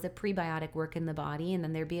fiber? How does a prebiotic work in the body? And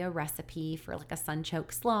then there'd be a recipe for like a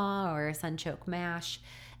sunchoke slaw or a sunchoke mash,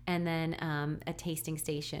 and then a tasting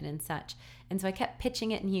station and such. And so I kept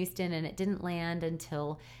pitching it in Houston, and it didn't land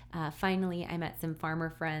until finally I met some farmer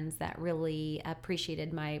friends that really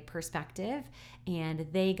appreciated my perspective, and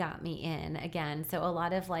they got me in again. So a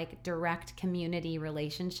lot of like direct community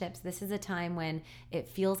relationships. This is a time when it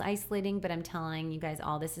feels isolating, but I'm telling you guys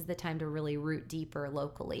all, this is the time to really root deeper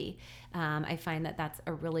locally. I find that that's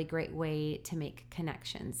a really great way to make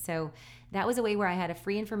connections. So that was a way where I had a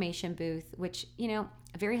free information booth, which,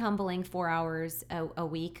 very humbling, 4 hours a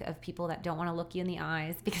week of people that don't want to look you in the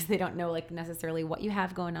eyes because they don't know like necessarily what you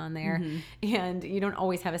have going on there. And you don't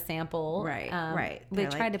always have a sample. Right. They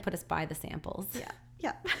tried to put us by the samples.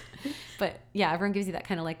 Yeah. But yeah, everyone gives you that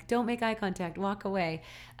kind of like, don't make eye contact, walk away.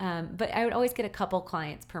 But I would always get a couple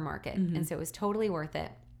clients per market. And so it was totally worth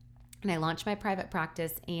it. And I launched my private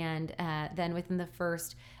practice. And then within the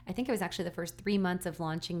first 3 months of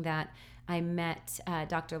launching that, I met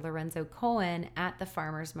Dr. Lorenzo Cohen at the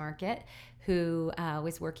farmers market, who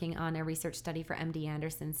was working on a research study for MD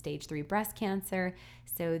Anderson stage 3 breast cancer.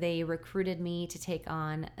 So they recruited me to take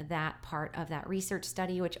on that part of that research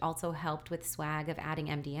study, which also helped with swag of adding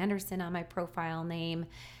MD Anderson on my profile name.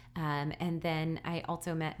 And then I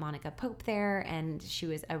also met Monica Pope there, and she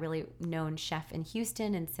was a really known chef in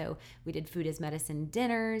Houston. And so we did food as medicine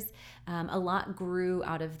dinners. A lot grew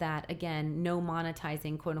out of that. Again, no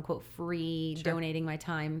monetizing, quote unquote, free, donating my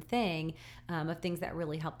time thing, of things that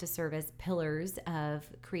really helped to serve as pillars of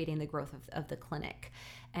creating the growth of the clinic.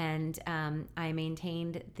 And I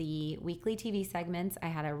maintained the weekly TV segments. I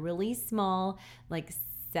had a really small, like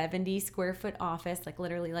 70 square foot office, like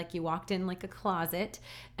literally like you walked in like a closet.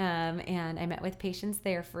 And I met with patients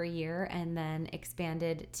there for a year and then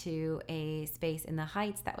expanded to a space in the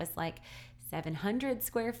Heights that was like 700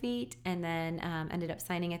 square feet. And then ended up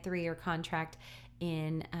signing a 3-year contract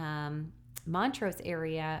in Montrose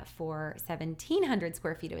area for 1,700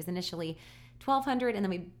 square feet. It was initially 1,200, and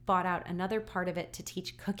then we bought out another part of it to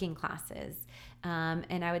teach cooking classes.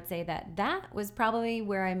 And I would say that was probably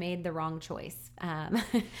where I made the wrong choice,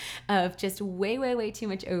 of just way too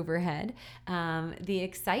much overhead. The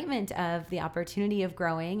excitement of the opportunity of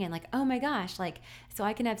growing and like, oh my gosh, like, so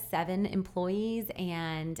I can have 7 employees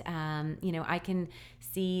and, I can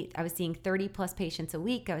I was seeing 30 plus patients a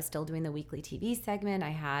week. I was still doing the weekly TV segment. I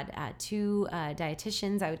had 2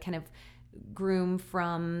 dietitians. I would kind of groom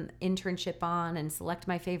from internship on and select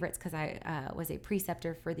my favorites because I was a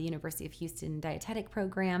preceptor for the University of Houston dietetic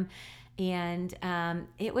program. And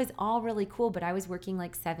it was all really cool, but I was working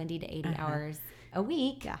like 70 to 80 hours a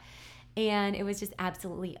week. Yeah. And it was just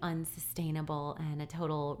absolutely unsustainable and a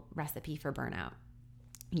total recipe for burnout.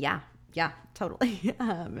 Yeah, totally.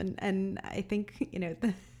 And I think,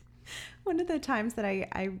 one of the times that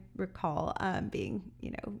I recall being,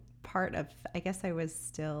 part of, I guess I was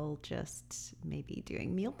still just maybe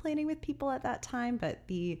doing meal planning with people at that time, but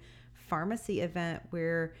the pharmacy event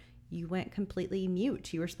where you went completely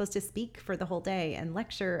mute. You were supposed to speak for the whole day and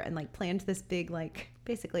lecture and like planned this big, like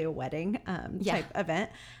basically a wedding type event,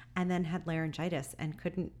 and then had laryngitis and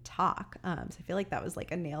couldn't talk. So I feel like that was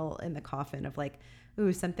like a nail in the coffin of like,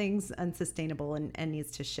 ooh, something's unsustainable and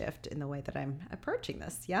needs to shift in the way that I'm approaching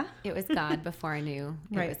this. Yeah. It was God before I knew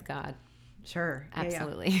it was God. Sure.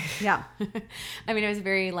 Absolutely. Yeah. I mean, it was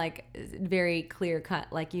very clear cut.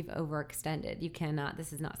 Like, you've overextended. You cannot,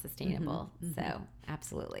 this is not sustainable. Mm-hmm. So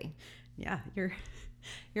absolutely. Yeah.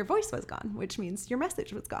 Your voice was gone, which means your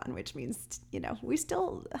message was gone, which means, we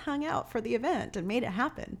still hung out for the event and made it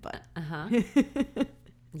happen, but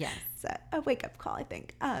yes. It's a wake up call, I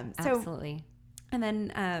think. Absolutely. And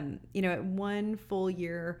then, one full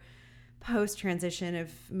year post transition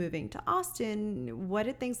of moving to Austin, what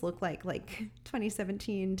did things look like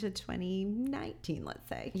 2017 to 2019, let's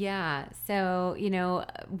say? Yeah. So,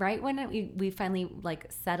 right when we finally like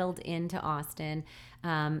settled into Austin,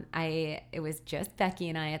 it was just Becky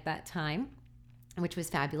and I at that time, which was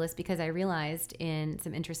fabulous because I realized in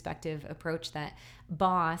some introspective approach that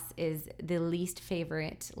boss is the least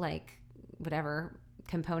favorite, like whatever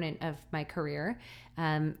component of my career.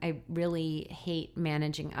 I really hate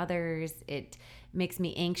managing others. It makes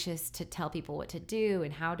me anxious to tell people what to do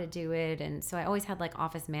and how to do it. And so I always had like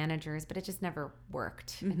office managers, but it just never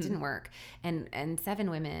worked. Mm-hmm. It didn't work. And 7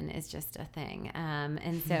 women is just a thing.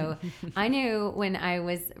 And so I knew when I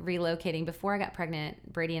was relocating before I got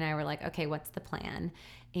pregnant, Brady and I were like, okay, what's the plan?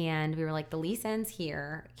 And we were like, the lease ends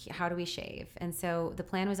here. How do we shave? And so the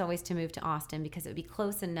plan was always to move to Austin because it would be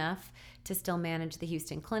close enough to still manage the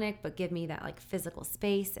Houston clinic, but give me that like physical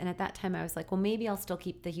space. And at that time I was like, well, maybe I'll still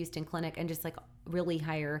keep the Houston clinic and just like really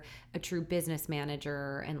hire a true business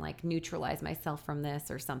manager and like neutralize myself from this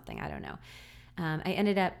or something. I don't know. I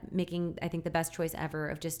ended up making, I think, the best choice ever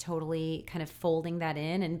of just totally kind of folding that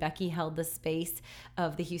in. And Becky held the space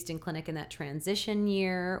of the Houston clinic in that transition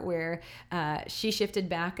year where she shifted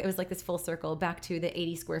back. It was like this full circle back to the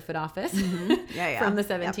 80 square foot office from the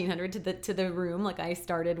 1700 to the room like I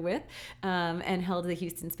started with, and held the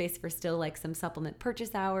Houston space for still like some supplement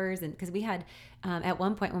purchase hours. And because we had, at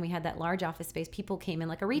one point when we had that large office space, people came in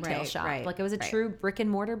like a retail shop. Right, like it was a true brick and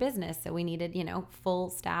mortar business. So we needed, full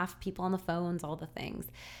staff, people on the phones, all the things.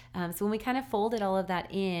 So when we kind of folded all of that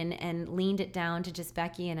in and leaned it down to just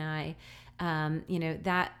Becky and I,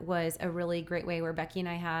 that was a really great way where Becky and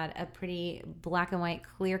I had a pretty black and white,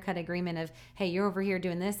 clear cut agreement of, hey, you're over here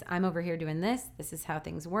doing this. I'm over here doing this. This is how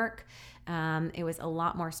things work. It was a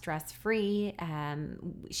lot more stress free.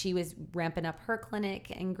 She was ramping up her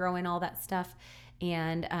clinic and growing all that stuff,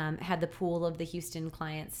 and had the pool of the Houston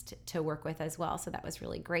clients to work with as well. So that was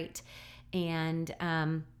really great. And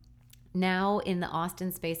now in the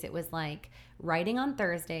Austin space, it was like writing on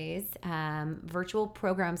Thursdays, virtual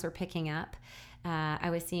programs were picking up. I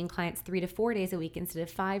was seeing clients 3 to 4 days a week instead of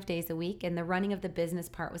 5 days a week. And the running of the business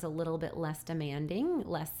part was a little bit less demanding,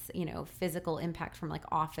 less, physical impact from like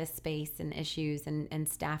office space and issues and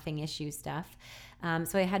staffing issue stuff.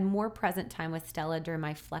 So I had more present time with Stella during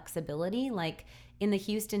my flexibility. Like in the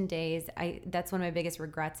Houston days, that's one of my biggest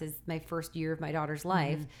regrets is my first year of my daughter's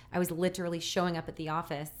life. I was literally showing up at the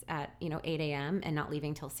office at, 8 a.m. and not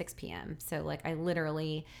leaving till 6 p.m. So like I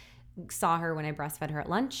literally saw her when I breastfed her at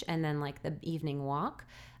lunch and then like the evening walk.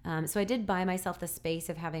 So I did buy myself the space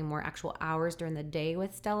of having more actual hours during the day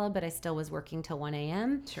with Stella, but I still was working till 1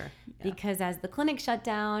 a.m. Sure. Yeah. Because as the clinic shut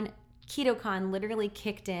down, KetoCon literally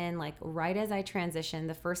kicked in like right as I transitioned,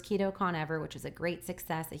 the first KetoCon ever, which was a great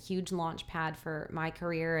success, a huge launch pad for my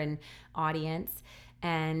career and audience.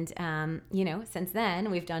 And, since then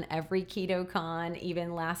we've done every KetoCon,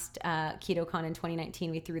 even last KetoCon in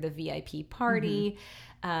 2019, we threw the VIP party.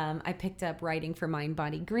 I picked up writing for Mind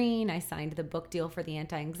Body Green. I signed the book deal for the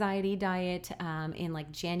anti-anxiety diet in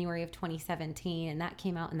like January of 2017, and that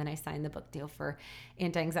came out. And then I signed the book deal for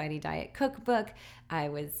anti-anxiety diet cookbook. I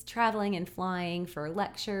was traveling and flying for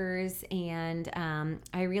lectures, and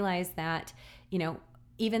I realized that,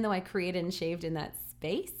 even though I created and shaved in that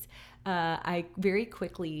space, I very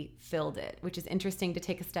quickly filled it, which is interesting to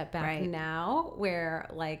take a step back now where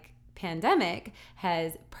like pandemic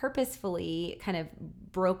has purposefully kind of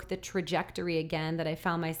broke the trajectory again that I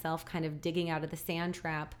found myself kind of digging out of the sand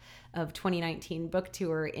trap of 2019 book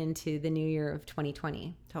tour into the new year of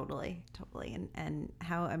 2020. Totally. And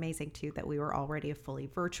how amazing too that we were already a fully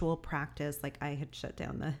virtual practice. Like I had shut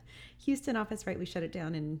down the Houston office, right? We shut it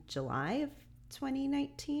down in July of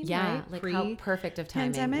 2019. Yeah, right? like how perfect of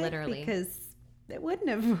timing, Pandemic, literally. Because it wouldn't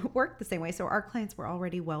have worked the same way. So our clients were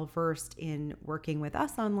already well versed in working with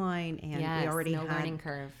us online, and we already had learning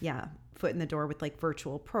curve. Yeah, foot in the door with like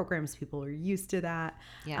virtual programs. People are used to that,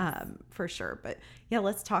 for sure. But yeah,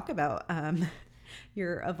 let's talk about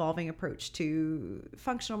your evolving approach to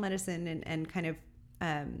functional medicine and kind of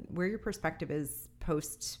where your perspective is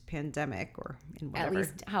post-pandemic, or in whatever at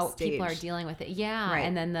least how stage people are dealing with it. Yeah, right.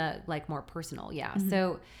 And then the like more personal. Yeah,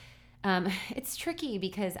 so. It's tricky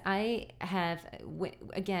because I have,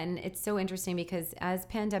 again, it's so interesting because as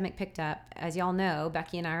pandemic picked up, as y'all know,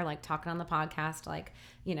 Becky and I are like talking on the podcast, like,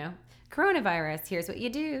 coronavirus, here's what you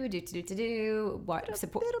do, it'll be 2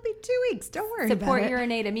 weeks. Don't worry about it. Support your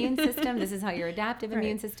innate immune system. This is how your adaptive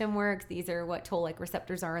immune system works. These are what toll-like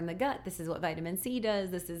receptors are in the gut. This is what vitamin C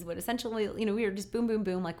does. This is what essentially, we were just boom, boom,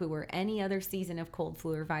 boom, like we were any other season of cold,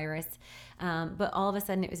 flu, or virus. But all of a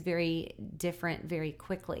sudden it was very different very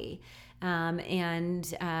quickly. And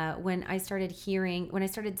when I started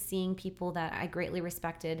seeing people that I greatly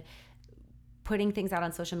respected putting things out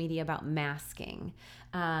on social media about masking,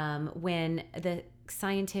 when the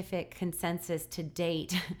scientific consensus to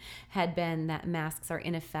date had been that masks are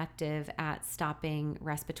ineffective at stopping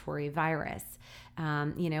respiratory virus,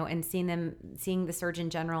 and seeing the Surgeon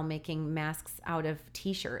General making masks out of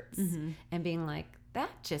t-shirts and being like,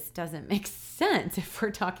 that just doesn't make sense if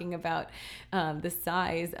we're talking about the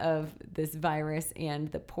size of this virus and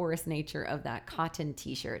the porous nature of that cotton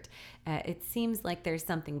t-shirt. It seems like there's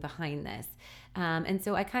something behind this. And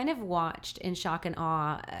so I kind of watched in shock and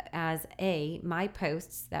awe as my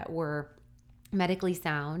posts that were medically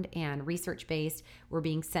sound and research-based were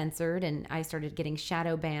being censored, and I started getting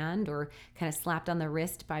shadow banned or kind of slapped on the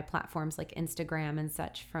wrist by platforms like Instagram and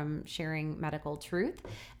such from sharing medical truth.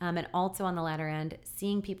 And also on the latter end,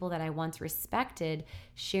 seeing people that I once respected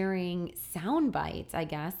sharing sound bites, I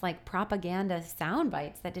guess, like propaganda sound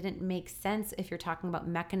bites that didn't make sense if you're talking about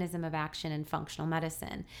mechanism of action in functional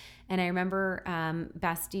medicine. And I remember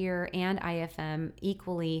Bastyr and IFM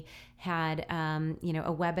equally had,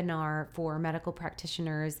 a webinar for medical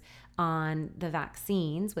practitioners on the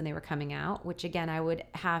vaccines when they were coming out, which again, I would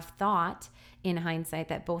have thought in hindsight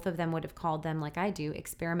that both of them would have called them, like I do,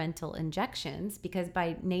 experimental injections, because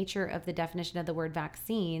by nature of the definition of the word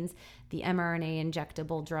vaccines, the mRNA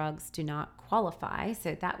injectable drugs do not qualify.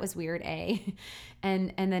 So that was weird, A.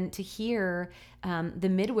 And then to hear the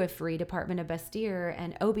midwifery department of Bastyr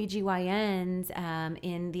and OBGYNs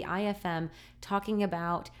in the IFM talking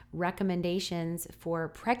about recommendations for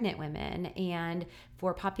pregnant women and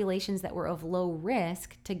for populations that were of low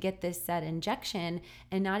risk to get this said injection,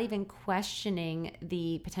 and not even questioning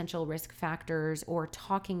the potential risk factors or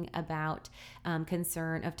talking about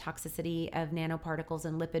concern of toxicity of nanoparticles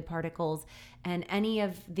and lipid particles and any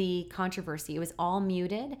of the controversy. It was all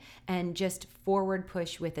muted and just forward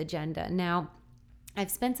push with agenda. Now,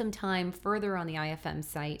 I've spent some time further on the IFM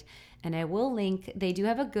site, and I will link. They do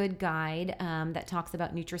have a good guide that talks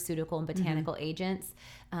about nutraceutical and botanical agents,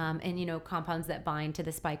 and compounds that bind to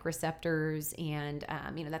the spike receptors, and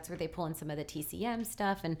that's where they pull in some of the TCM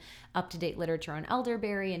stuff and up-to-date literature on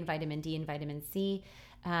elderberry and vitamin D and vitamin C.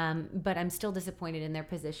 But I'm still disappointed in their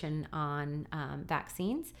position on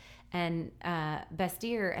vaccines. And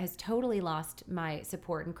Bastyr has totally lost my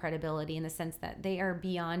support and credibility in the sense that they are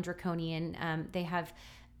beyond draconian. They have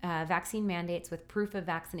vaccine mandates with proof of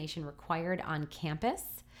vaccination required on campus.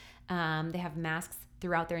 They have masks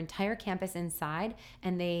throughout their entire campus inside,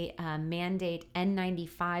 and they mandate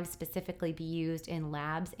N95 specifically be used in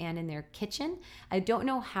labs and in their kitchen. I don't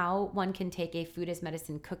know how one can take a food as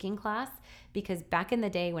medicine cooking class, because back in the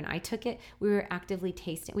day when I took it, we were actively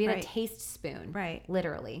tasting. We had a taste spoon,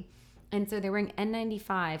 literally. And so they're wearing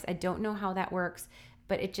N95s. I don't know how that works,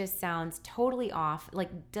 but it just sounds totally off. Like,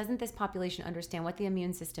 doesn't this population understand what the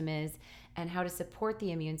immune system is and how to support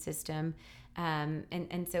the immune system?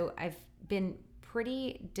 And so I've been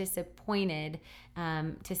pretty disappointed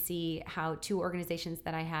to see how two organizations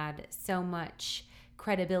that I had so much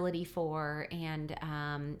credibility for and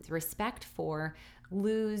respect for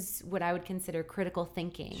lose what I would consider critical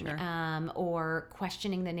thinking, or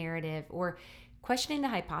questioning the narrative, or questioning the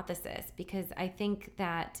hypothesis. Because I think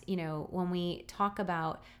that, when we talk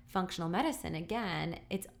about functional medicine, again,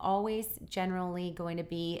 it's always generally going to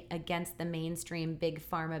be against the mainstream big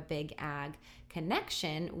pharma, big ag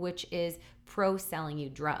connection, which is pro-selling you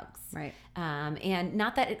drugs. Right. And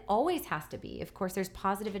not that it always has to be. Of course, there's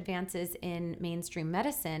positive advances in mainstream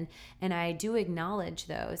medicine, and I do acknowledge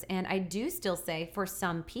those. And I do still say for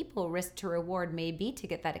some people, risk to reward may be to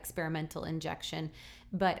get that experimental injection.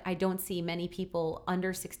 But I don't see many people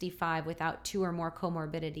under 65 without 2 or more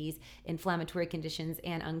comorbidities, inflammatory conditions,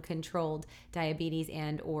 and uncontrolled diabetes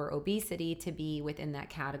and or obesity to be within that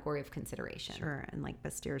category of consideration. Sure. And like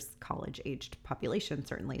Bastyr's college-aged population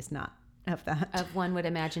certainly is not of that. Of one would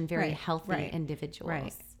imagine very healthy individuals.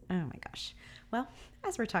 Right. Oh my gosh. Well,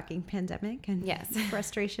 as we're talking pandemic and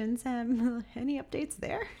frustrations, any updates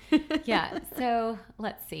there? Yeah. So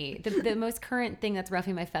let's see. The most current thing that's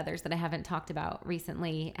ruffling my feathers that I haven't talked about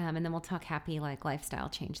recently, and then we'll talk happy like lifestyle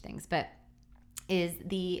change things, but is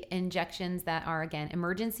the injections that are, again,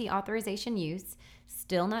 emergency authorization use,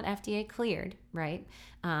 still not FDA cleared, right?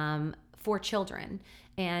 For children.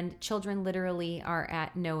 And children literally are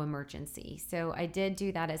at no emergency. So I did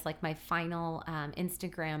do that as like my final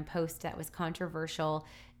Instagram post that was controversial.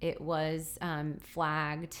 It was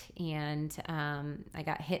flagged, and I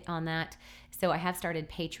got hit on that. So I have started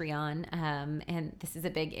Patreon, and this is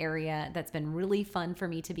a big area that's been really fun for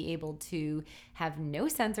me to be able to have no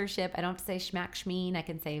censorship. I don't have to say schmack schmeen. I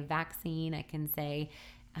can say vaccine. I can say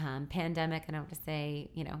pandemic, and I have to say,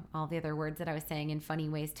 all the other words that I was saying in funny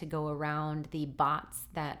ways to go around the bots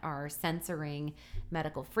that are censoring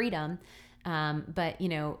medical freedom. But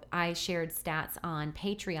I shared stats on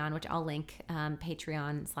Patreon, which I'll link,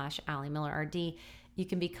 Patreon.com/Allie Miller RD. You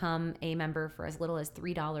can become a member for as little as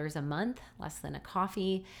 $3 a month, less than a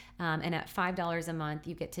coffee. And at $5 a month,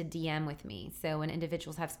 you get to DM with me. So when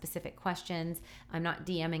individuals have specific questions, I'm not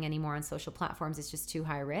DMing anymore on social platforms. It's just too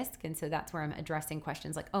high risk. And so that's where I'm addressing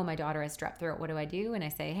questions like, oh, my daughter has strep throat. What do I do? And I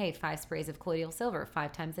say, hey, 5 sprays of colloidal silver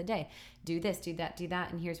 5 times a day. Do this, do that, do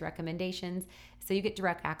that. And here's recommendations. So you get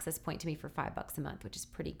direct access point to me for $5 a month, which is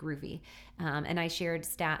pretty groovy. And I shared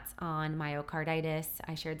stats on myocarditis.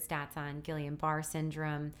 I shared stats on Guillain-Barré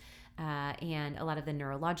syndrome, and a lot of the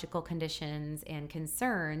neurological conditions and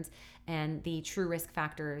concerns, and the true risk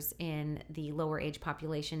factors in the lower age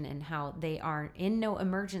population and how they are in no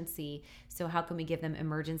emergency. So how can we give them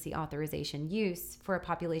emergency authorization use for a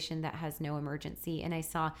population that has no emergency? And I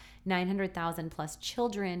saw 900,000 plus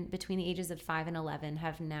children between the ages of 5 and 11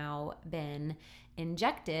 have now been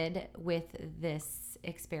injected with this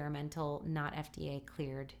experimental, not FDA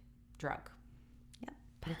cleared drug. Yep.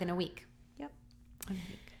 Within a week. Yep. A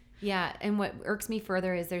week. Yeah, and what irks me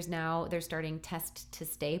further is they're starting test to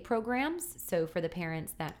stay programs. So for the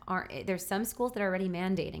parents that aren't, there's some schools that are already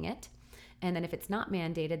mandating it. And then if it's not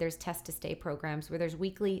mandated, there's test to stay programs where there's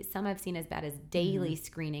weekly, some I've seen as bad as daily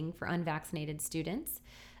screening for unvaccinated students.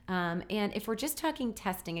 And if we're just talking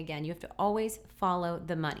testing, again, you have to always follow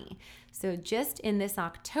the money. So just in this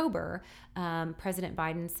October, President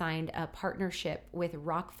Biden signed a partnership with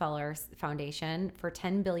Rockefeller Foundation for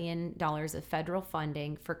 $10 billion of federal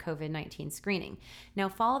funding for COVID-19 screening. Now,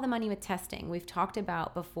 follow the money with testing. We've talked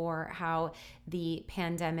about before how the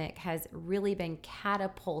pandemic has really been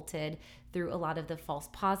catapulted through a lot of the false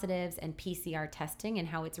positives and PCR testing and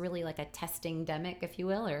how it's really like a testing-demic, if you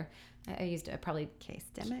will, or I used probably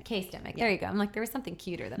Case-demic. Case-demic. There you go. I'm like, there was something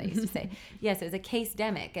cuter that I used to say. Yes, it was a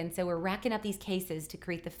case-demic. And so we're racking up these cases to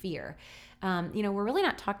create the fear. We're really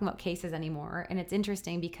not talking about cases anymore. And it's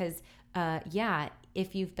interesting because,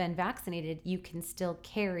 if you've been vaccinated, you can still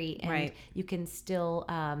carry and you can still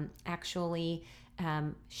actually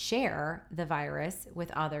share the virus with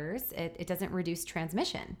others. It doesn't reduce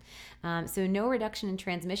transmission. So no reduction in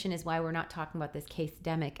transmission is why we're not talking about this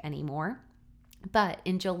case-demic anymore. But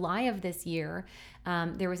in July of this year,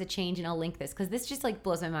 there was a change, and I'll link this because this just like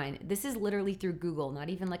blows my mind. This is literally through Google, not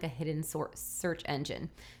even like a hidden search engine.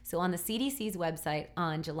 So on the CDC's website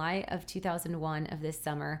on July of 2001 of this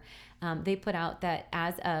summer, they put out that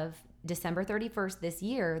as of December 31st this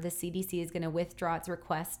year, the CDC is going to withdraw its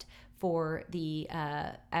request for the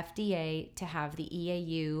FDA to have the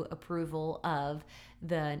EAU approval of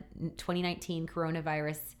the 2019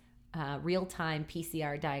 coronavirus real-time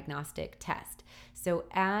PCR diagnostic test. So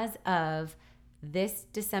as of this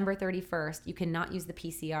December 31st, you cannot use the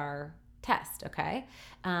PCR test, okay?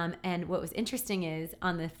 And what was interesting is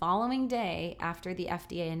on the following day after the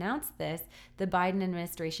FDA announced this, the Biden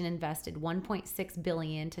administration invested $1.6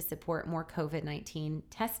 billion to support more COVID-19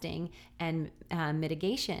 testing and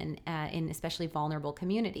mitigation in especially vulnerable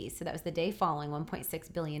communities. So that was the day following,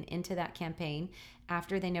 $1.6 billion into that campaign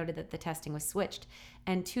after they noted that the testing was switched.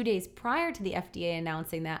 And 2 days prior to the FDA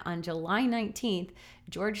announcing that, on July 19th,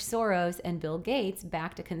 George Soros and Bill Gates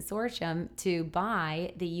backed a consortium to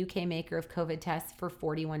buy the UK maker of COVID tests for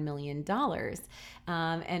 $41 million.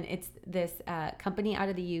 And it's this company out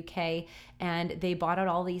of the UK, and they bought out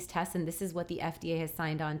all these tests, and this is what the FDA has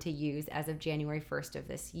signed on to use as of January 1st of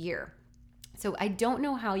this year. So I don't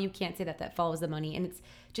know how you can't say that that follows the money, and it's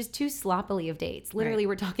just too sloppily of dates. Literally,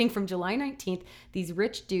 We're talking from July 19th, these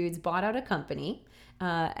rich dudes bought out a company.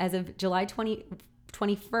 As of July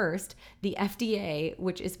 21st, the FDA,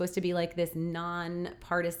 which is supposed to be like this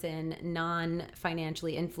non-partisan,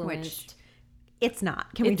 non-financially influenced... It's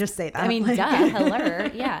not. Can we just say that? I mean, duh, hello.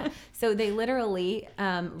 Yeah. So they literally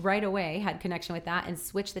right away had connection with that and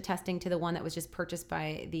switched the testing to the one that was just purchased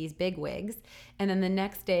by these big wigs. And then the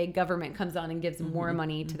next day, government comes on and gives more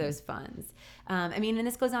money to those funds. And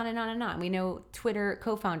this goes on and on and on. We know Twitter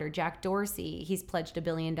co-founder Jack Dorsey, he's pledged $1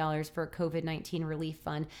 billion for a COVID-19 relief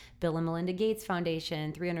fund. Bill and Melinda Gates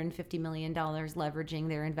Foundation, $350 million leveraging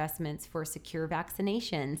their investments for secure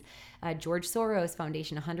vaccinations. George Soros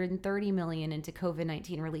Foundation, $130 million into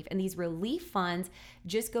COVID-19 relief. And these relief funds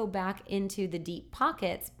just go back into the deep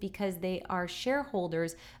pockets because they are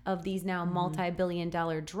shareholders of these now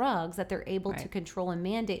multi-billion-dollar drugs that they're able to control and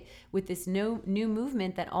mandate with this new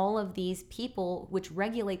movement that all of these people, which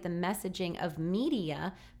regulate the messaging of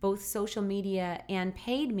media, both social media and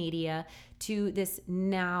paid media, to this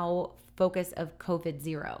now focus of COVID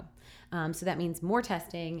zero. So that means more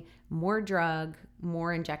testing, more drug,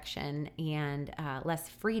 more injection, and less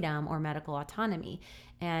freedom or medical autonomy.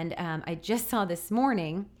 And I just saw this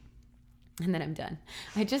morning, and then I'm done.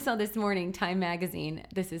 I just saw this morning, Time Magazine.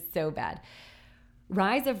 This is so bad.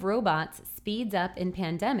 Rise of robots speeds up in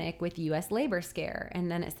pandemic with U.S. labor scare.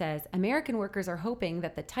 And then it says, American workers are hoping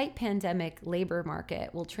that the tight pandemic labor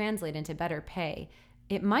market will translate into better pay.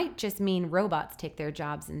 It might just mean robots take their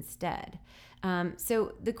jobs instead.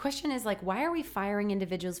 So the question is why are we firing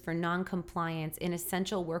individuals for non-compliance in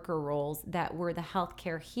essential worker roles that were the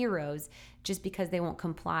healthcare heroes just because they won't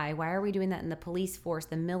comply? Why are we doing that in the police force,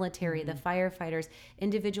 the military, the firefighters,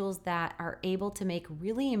 individuals that are able to make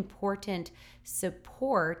really important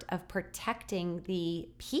support of protecting the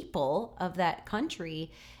people of that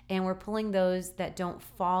country? And we're pulling those that don't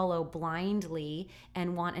follow blindly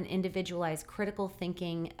and want an individualized critical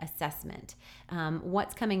thinking assessment.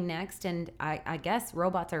 What's coming next? And I guess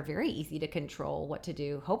robots are very easy to control what to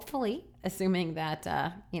do, hopefully, assuming that,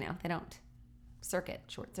 they don't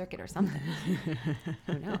short circuit or something.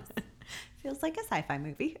 Who knows? Feels like a sci-fi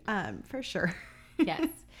movie, for sure. Yes.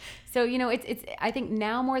 So, it's I think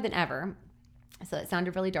now more than ever, so it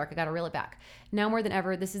sounded really dark. I got to reel it back. Now more than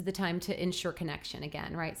ever, this is the time to ensure connection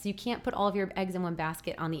again, right? So you can't put all of your eggs in one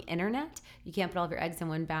basket on the internet. You can't put all of your eggs in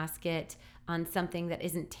one basket on something that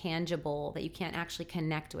isn't tangible, that you can't actually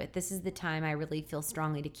connect with. This is the time I really feel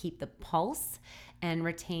strongly to keep the pulse and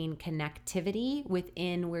retain connectivity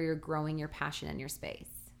within where you're growing your passion and your space.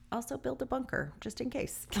 Also build a bunker, just in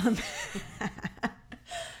case.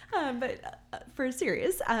 But for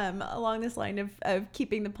serious, along this line of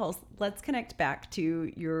keeping the pulse, let's connect back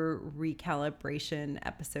to your recalibration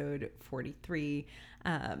episode 43.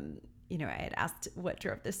 I had asked what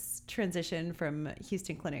drove this transition from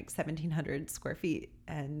Houston Clinic, 1,700 square feet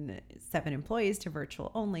and 7 employees, to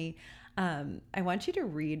virtual only. I want you to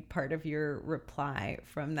read part of your reply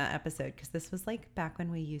from that episode, because this was like back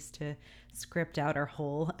when we used to script out our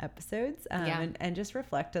whole episodes, and just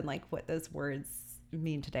reflect on like what those words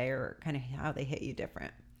mean today, or kind of how they hit you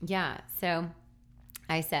different. Yeah. So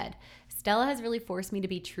I said, Stella has really forced me to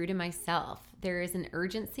be true to myself. There is an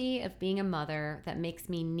urgency of being a mother that makes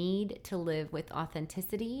me need to live with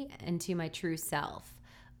authenticity and to my true self.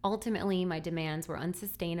 Ultimately, my demands were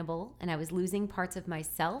unsustainable, and I was losing parts of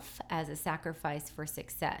myself as a sacrifice for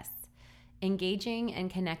success. Engaging and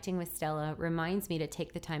connecting with Stella reminds me to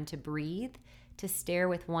take the time to breathe, to stare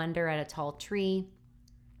with wonder at a tall tree,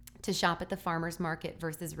 to shop at the farmer's market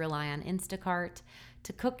versus rely on Instacart,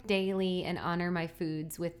 to cook daily and honor my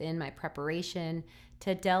foods within my preparation,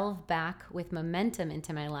 to delve back with momentum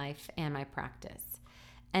into my life and my practice.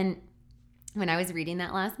 And when I was reading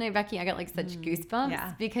that last night, Becky, I got like such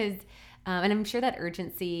goosebumps because, and I'm sure that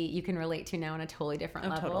urgency you can relate to now on a totally different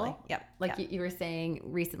level. Totally. Yep. Like you were saying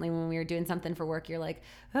recently when we were doing something for work, you're like,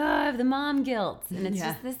 oh, I have the mom guilt. And it's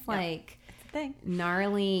just this like thing.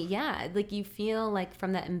 Gnarly. Yeah. Like you feel like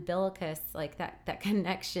from that umbilicus, like that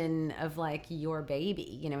connection of like your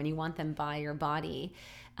baby, and you want them by your body.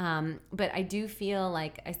 But I do feel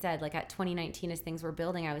like I said, like at 2019, as things were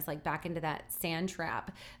building, I was like back into that sand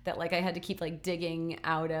trap that like I had to keep like digging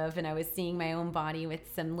out of. And I was seeing my own body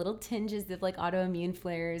with some little tinges of like autoimmune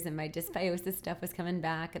flares, and my dysbiosis stuff was coming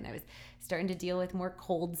back. And I was starting to deal with more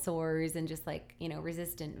cold sores and just like,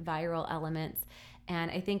 resistant viral elements. And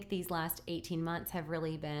I think these last 18 months have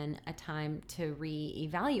really been a time to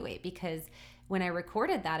reevaluate, because when I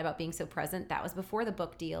recorded that about being so present, that was before the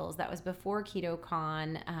book deals. That was before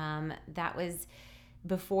KetoCon. That was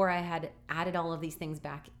before I had added all of these things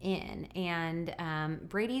back in. And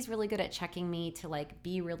Brady's really good at checking me to like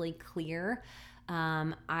be really clear.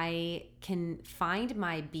 I can find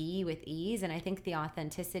my B with ease. And I think the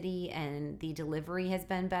authenticity and the delivery has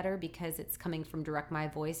been better because it's coming from direct my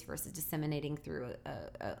voice versus disseminating through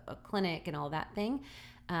a clinic and all that thing.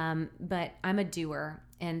 But I'm a doer.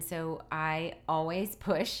 And so I always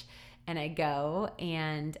push and I go.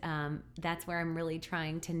 And that's where I'm really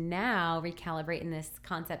trying to now recalibrate in this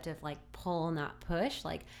concept of like pull, not push,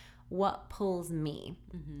 like what pulls me.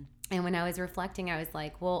 Mm-hmm. And when I was reflecting, I was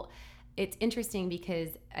like, well, it's interesting because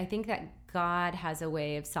I think that God has a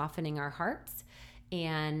way of softening our hearts,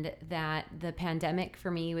 and that the pandemic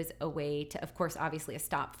for me was a way to, of course, obviously a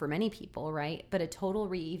stop for many people, right? But a total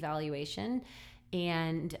reevaluation.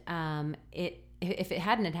 And if it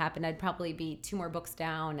hadn't had happened, I'd probably be 2 more books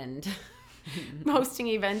down and hosting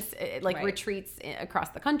events like retreats across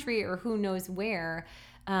the country or who knows where.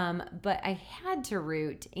 But I had to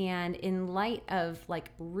root. And in light of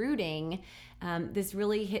like rooting, this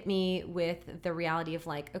really hit me with the reality of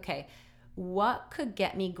like, okay, what could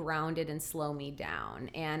get me grounded and slow me down?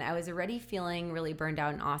 And I was already feeling really burned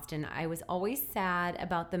out in Austin. I was always sad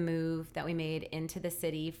about the move that we made into the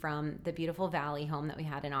city from the beautiful valley home that we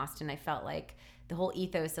had in Austin. I felt like the whole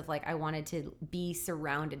ethos of like, I wanted to be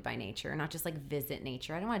surrounded by nature, not just like visit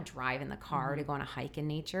nature. I don't want to drive in the car to go on a hike in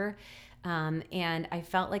nature. And I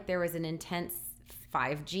felt like there was an intense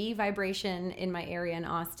 5G vibration in my area in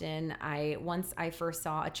Austin. Once I first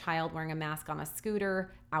saw a child wearing a mask on a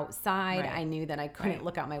scooter outside, I knew that I couldn't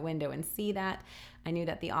look out my window and see that. I knew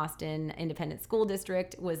that the Austin Independent School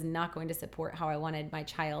District was not going to support how I wanted my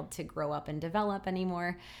child to grow up and develop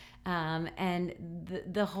anymore. And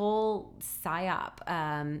the whole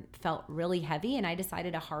PSYOP felt really heavy, and I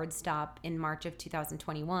decided a hard stop in March of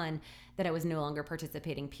 2021 that I was no longer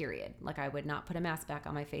participating, period. Like I would not put a mask back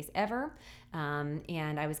on my face ever,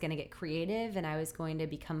 and I was going to get creative, and I was going to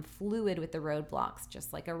become fluid with the roadblocks,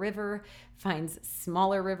 just like a river finds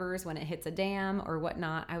smaller rivers when it hits a dam or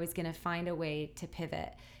whatnot. I was going to find a way to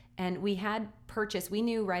pivot. And we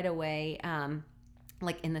knew right away,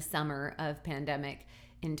 like in the summer of pandemic,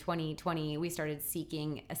 in 2020, we started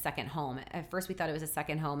seeking a second home. At first, we thought it was a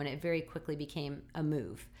second home, and it very quickly became a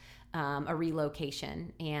move, a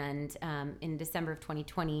relocation. And in December of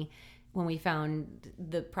 2020, when we found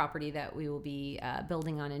the property that we will be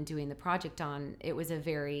building on and doing the project on, it was a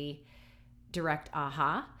very direct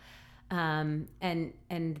aha. And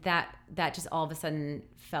that just all of a sudden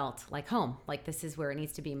felt like home. Like this is where it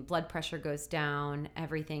needs to be. Blood pressure goes down,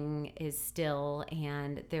 everything is still,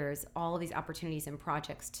 and there's all of these opportunities and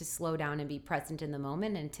projects to slow down and be present in the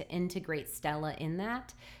moment and to integrate Stella in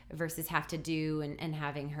that versus have to do and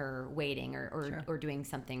having her waiting or doing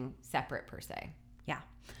something separate per se. Yeah.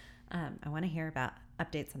 I want to hear about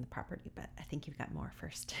updates on the property, but I think you've got more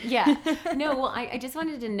first. Yeah. No, well, I just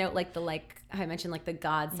wanted to note, like, how I mentioned, like, the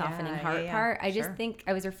God softening heart part. I just think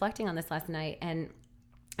I was reflecting on this last night, and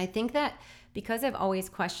I think that because I've always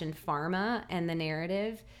questioned pharma and the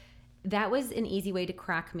narrative, that was an easy way to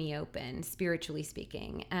crack me open, spiritually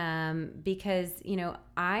speaking, because,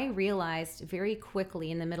 I realized very quickly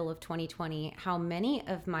in the middle of 2020 how many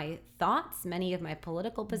of my thoughts, many of my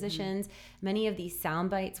political positions, many of these sound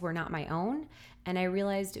bites were not my own. And I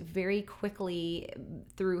realized very quickly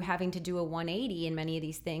through having to do a 180 in many of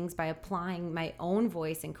these things by applying my own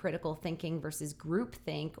voice and critical thinking versus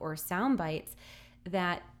groupthink or sound bites,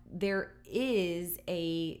 that there is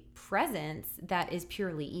a presence that is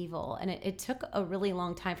purely evil. And it took a really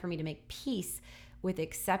long time for me to make peace with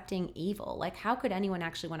accepting evil. Like, how could anyone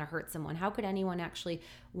actually want to hurt someone? How could anyone actually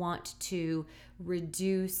want to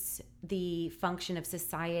reduce the function of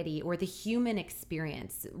society or the human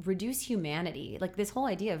experience, reduce humanity? Like, this whole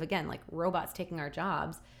idea of, again, like robots taking our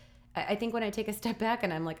jobs. I think when I take a step back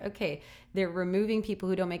and I'm like, okay, they're removing people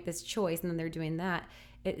who don't make this choice and then they're doing that,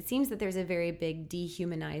 it seems that there's a very big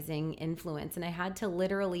dehumanizing influence. And I had to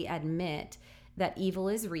literally admit that evil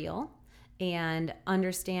is real and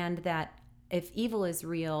understand that if evil is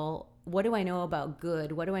real, what do I know about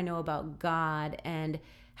good? What do I know about God? And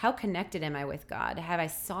how connected am I with God? Have I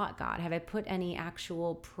sought God? Have I put any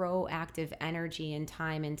actual proactive energy and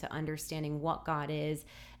time into understanding what God is?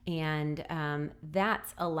 And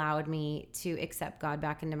that's allowed me to accept God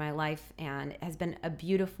back into my life, and it has been a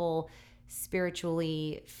beautiful,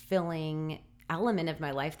 spiritually filling element of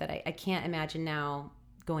my life that I can't imagine now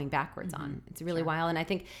going backwards on. It's really wild. And I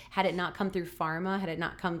think had it not come through pharma, had it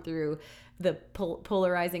not come through the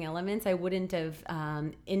polarizing elements, I wouldn't have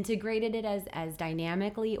integrated it as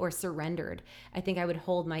dynamically or surrendered. I think I would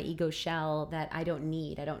hold my ego shell that I don't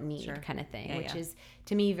need kind of thing, which is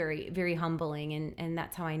to me very, very humbling. And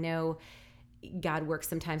that's how I know God works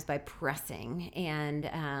sometimes by pressing, and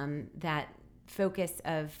that focus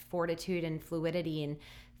of fortitude and fluidity and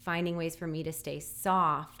finding ways for me to stay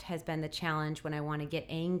soft has been the challenge when I want to get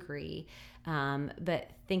angry. But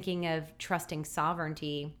thinking of trusting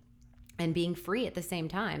sovereignty and being free at the same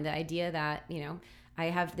time, the idea that, I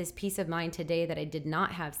have this peace of mind today that I did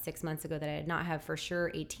not have 6 months ago, that I did not have for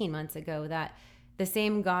sure 18 months ago, that the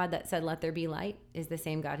same God that said, let there be light, is the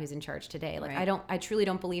same God who's in charge today. Like, right. I truly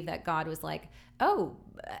don't believe that God was like, oh,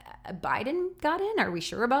 Biden got in. Are we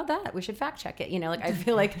sure about that? We should fact check it. I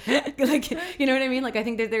feel like, you know what I mean? Like, I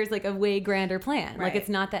think that there's like a way grander plan. Right. Like, it's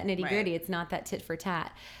not that nitty gritty. Right. It's not that tit for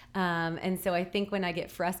tat. And so I think when I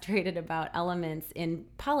get frustrated about elements in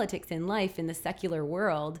politics, in life, in the secular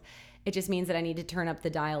world, it just means that I need to turn up the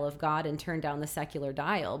dial of God and turn down the secular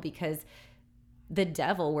dial, because the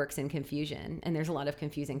devil works in confusion, and there's a lot of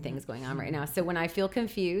confusing things going on right now. So when I feel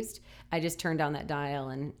confused, I just turn down that dial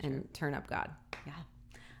and turn up God. Yeah.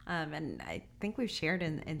 And I think we've shared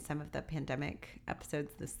in some of the pandemic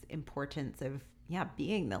episodes this importance of,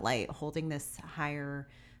 being the light, holding this higher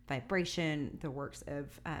vibration, the works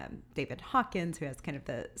of David Hawkins, who has kind of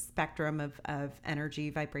the spectrum of energy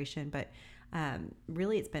vibration. But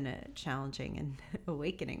really, it's been a challenging and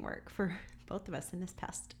awakening work for both of us in this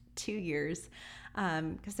past 2 years,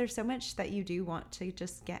 because there's so much that you do want to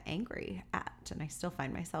just get angry at, and I still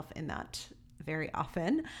find myself in that very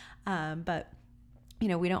often, but we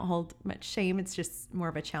don't hold much shame. It's just more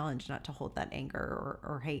of a challenge not to hold that anger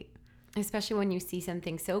or hate, especially when you see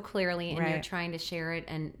something so clearly and you're trying to share it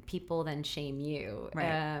and people then shame you.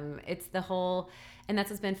 It's the whole, and that's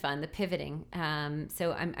what's been fun, the pivoting.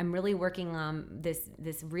 So I'm really working on this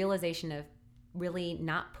realization of really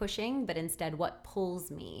not pushing, but instead what pulls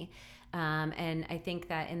me. And I think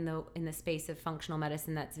that in the space of functional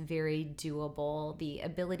medicine, that's very doable. The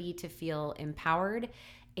ability to feel empowered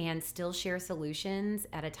and still share solutions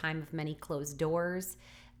at a time of many closed doors.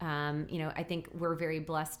 I think we're very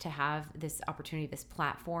blessed to have this opportunity, this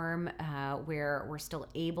platform, where we're still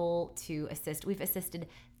able to assist. We've assisted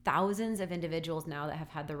thousands of individuals now that have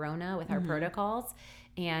had the Rona with our protocols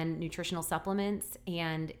and nutritional supplements,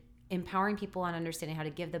 and empowering people on understanding how to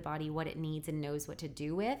give the body what it needs and knows what to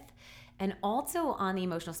do with. And also on the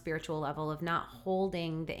emotional, spiritual level of not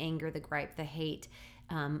holding the anger, the gripe, the hate,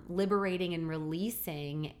 liberating and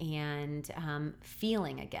releasing and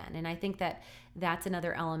feeling again. And I think that that's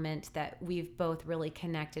another element that we've both really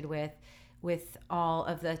connected with all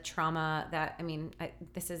of the trauma that,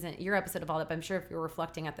 this isn't your episode of all that, but I'm sure if you're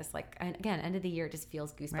reflecting at this, like, again, end of the year, it just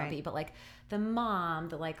feels goosebumpy, but like the mom,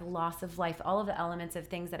 the like loss of life, all of the elements of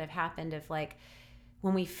things that have happened, of like,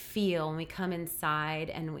 when we come inside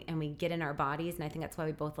and we get in our bodies. And I think that's why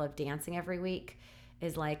we both love dancing every week,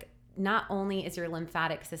 is like not only is your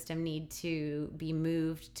lymphatic system need to be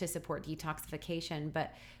moved to support detoxification,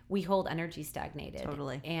 but we hold energy stagnated.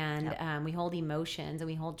 Totally. And we hold emotions and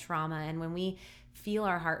we hold trauma. And when we feel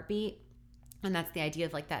our heartbeat, and that's the idea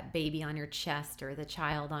of like that baby on your chest or the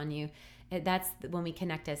child on you, that's when we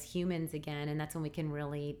connect as humans again. And that's when we can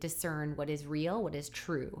really discern what is real, what is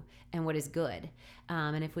true, and what is good.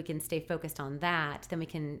 And if we can stay focused on that, then we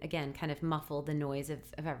can, again, kind of muffle the noise of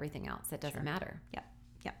everything else that doesn't matter. Yep.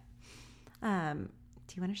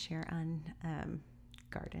 Do you want to share on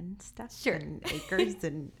garden stuff? Sure. And acres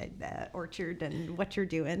and orchard and what you're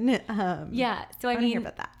doing? Yeah. So I want to hear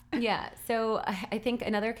about that. Yeah. So I think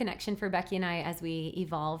another connection for Becky and I as we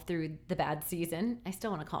evolve through the bad season. I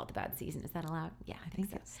still want to call it the bad season. Is that allowed? Yeah, I think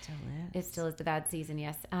so. It still is. It still is the bad season,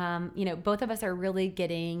 yes. Both of us are really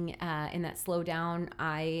getting in that slowdown.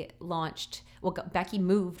 Becky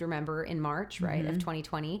moved, remember, in March, right, of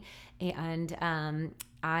 2020. And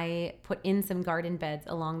I put in some garden beds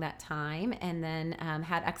along that time and then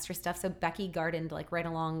had extra stuff. So Becky gardened like right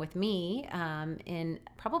along with me in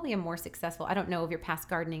probably a more successful, I don't know of your past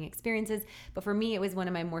gardening experiences, but for me, it was one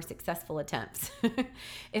of my more successful attempts.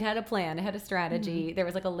 It had a plan, it had a strategy. There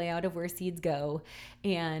was like a layout of where seeds go.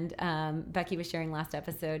 And Becky was sharing last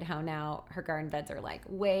episode how now her garden beds are like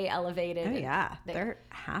way elevated. Oh yeah, they're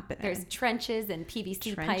happening. There's trenches and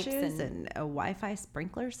PVC pipes and a Wi-Fi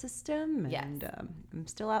sprinkler system. Yes. And I'm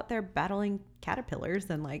still out there battling caterpillars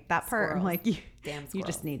and like that part. I'm like, you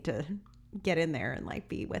just need to get in there and like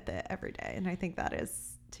be with it every day. And I think that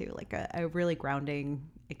is too like a really grounding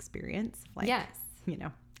experience. Like, yes.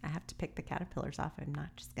 I have to pick the caterpillars off. I'm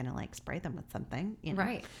not just going to like spray them with something.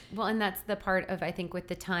 Right. Well, and that's the part of, I think, with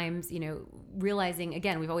the times, realizing,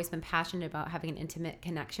 again, we've always been passionate about having an intimate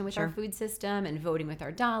connection with our food system and voting with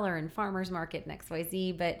our dollar and farmers market and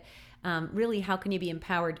XYZ. But really, how can you be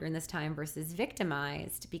empowered during this time versus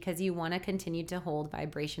victimized? Because you want to continue to hold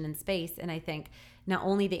vibration in space. And I think not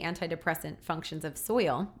only the antidepressant functions of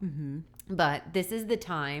soil, but this is the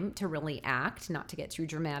time to really act, not to get too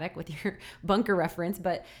dramatic with your bunker reference,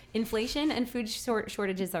 but inflation and food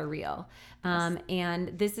shortages are real.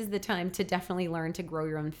 And this is the time to definitely learn to grow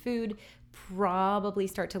your own food, probably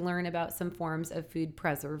start to learn about some forms of food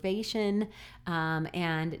preservation,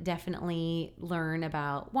 and definitely learn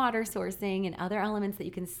about water sourcing and other elements that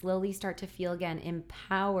you can slowly start to feel, again,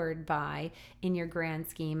 empowered by in your grand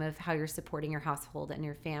scheme of how you're supporting your household and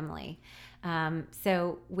your family.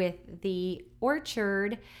 So with the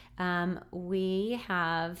orchard, we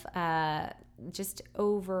have just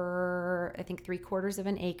over, I think, 3/4 of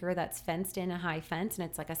an acre that's fenced in, a high fence, and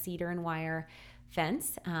it's like a cedar and wire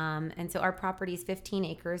fence. And so our property is 15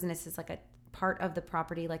 acres, and this is like a part of the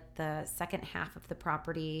property, like the second half of the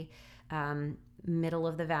property, middle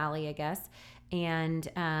of the valley, I guess. And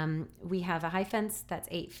we have a high fence that's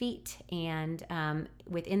 8 feet. And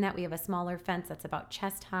within that, we have a smaller fence that's about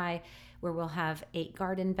chest high, where we'll have 8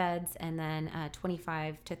 garden beds and then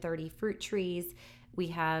 25 to 30 fruit trees. We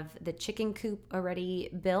have the chicken coop already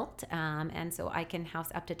built. And so I can house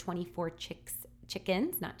up to 24 chickens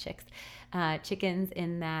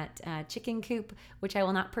in that chicken coop, which I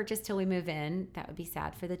will not purchase till we move in. That would be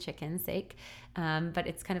sad for the chicken's sake. But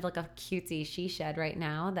it's kind of like a cutesy she shed right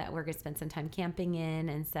now that we're going to spend some time camping in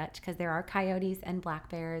and such, because there are coyotes and black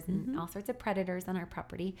bears and all sorts of predators on our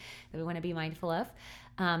property that we want to be mindful of.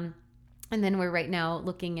 And then we're right now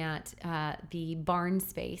looking at the barn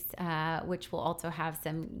space, which will also have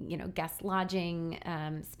some, guest lodging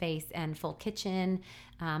space and full kitchen.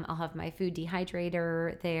 I'll have my food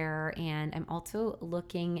dehydrator there, and I'm also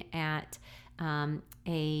looking at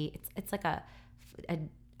it's like a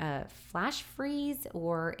flash freeze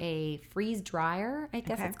or a freeze dryer, I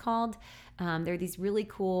guess it's called. There are these really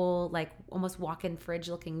cool, like almost walk-in fridge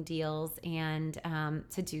looking deals, and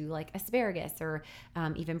to do like asparagus or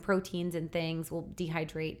even proteins and things. We'll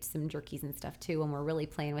dehydrate some jerkies and stuff too when we're really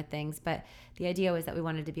playing with things. But the idea was that we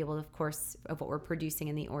wanted to be able to, of course, of what we're producing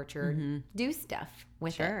in the orchard, do stuff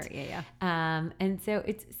with it. Yeah. And so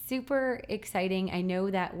it's super exciting. I know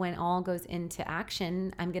that when all goes into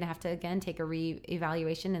action, I'm going to have to, again, take a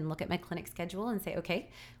re-evaluation and look at my clinic schedule and say, okay,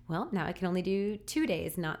 well, now I can only do 2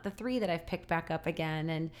 days, not the 3 that I've picked back up again.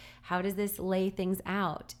 And how does this lay things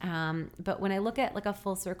out? But when I look at like a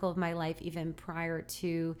full circle of my life, even prior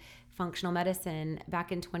to functional medicine,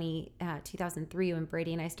 back in 2003, when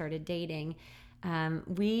Brady and I started dating,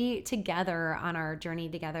 we together on our journey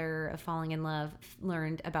together of falling in love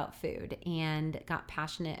learned about food and got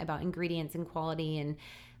passionate about ingredients and quality, and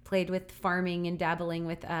played with farming and dabbling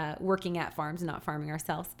with working at farms, not farming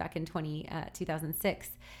ourselves, back in 2006.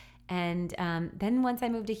 And then once I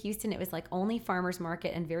moved to Houston, it was like only farmers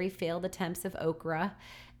market and very failed attempts of okra.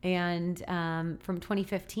 And from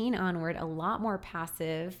 2015 onward, a lot more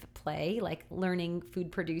passive play, like learning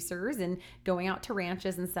food producers and going out to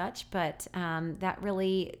ranches and such. But that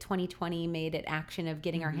really, 2020 made it action of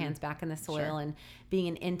getting our hands back in the soil and being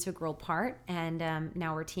an integral part. And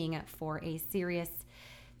now we're teeing up for a serious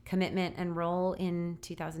commitment and role in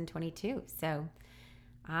 2022. So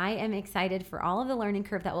I am excited for all of the learning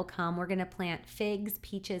curve that will come. We're going to plant figs,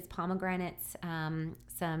 peaches, pomegranates,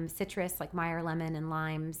 some citrus like Meyer lemon and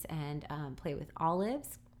limes, and play with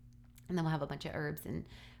olives. And then we'll have a bunch of herbs and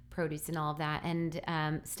produce and all of that. And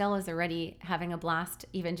Stella's already having a blast,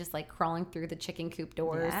 even just like crawling through the chicken coop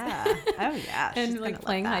doors. Yeah. Oh, yeah. And like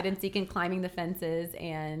playing hide and seek and climbing the fences.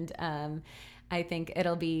 And I think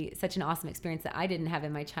it'll be such an awesome experience that I didn't have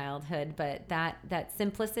in my childhood, but that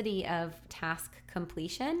simplicity of task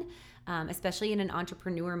completion, especially in an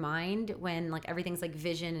entrepreneur mind when like everything's like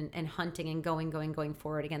vision and hunting and going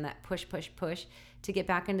forward. Again, that push, to get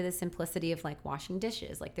back into the simplicity of like washing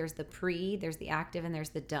dishes. Like there's the there's the active, and there's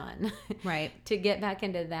the done. Right. To get back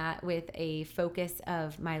into that with a focus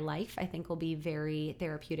of my life, I think will be very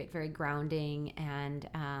therapeutic, very grounding, and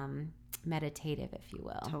meditative, if you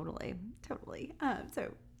will. Totally.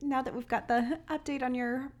 So now that we've got the update on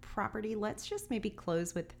your property, let's just maybe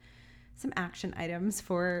close with some action items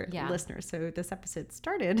for listeners. So this episode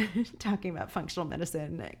started talking about functional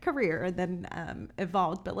medicine career and then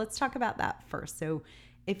evolved, but let's talk about that first. So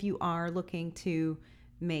if you are looking to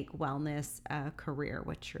make wellness a career,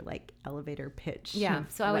 what's your like elevator pitch? Yeah.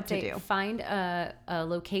 So I would say find a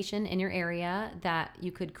location in your area that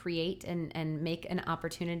you could create and make an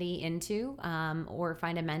opportunity into, or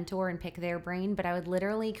find a mentor and pick their brain. But I would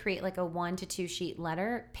literally create like a 1 to 2 sheet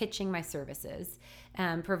letter pitching my services,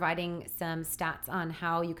 providing some stats on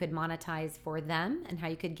how you could monetize for them and how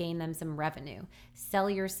you could gain them some revenue. Sell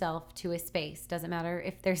yourself to a space. Doesn't matter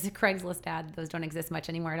if there's a Craigslist ad. Those don't exist much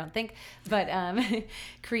anymore, I don't think. But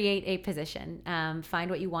create a position. Find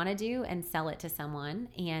what you want to do and sell it to someone.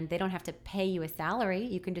 And they don't have to pay you a salary.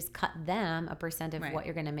 You can just cut them a percent of what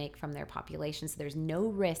you're going to make from their population. So there's no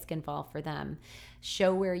risk involved for them.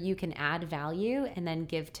 Show where you can add value and then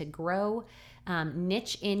give to grow.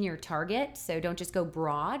 Niche in your target. So don't just go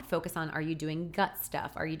broad. Focus on, are you doing gut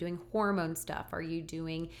stuff? Are you doing hormone stuff? Are you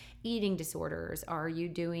doing eating disorders? Are you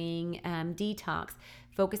doing detox?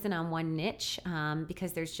 Focusing on one niche,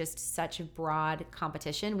 because there's just such a broad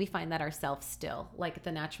competition. We find that ourselves still, like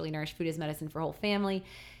the Naturally Nourished Food is Medicine for Whole Family,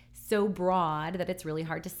 so broad that it's really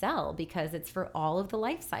hard to sell because it's for all of the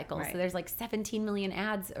life cycles. Right. So there's like 17 million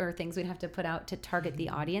ads or things we'd have to put out to target the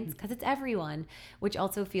audience because it's everyone, which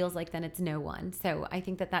also feels like then it's no one. So I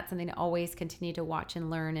think that that's something to always continue to watch and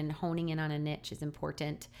learn, and honing in on a niche is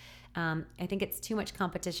important. I think it's too much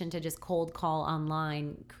competition to just cold call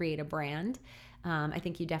online, create a brand. I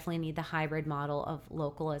think you definitely need the hybrid model of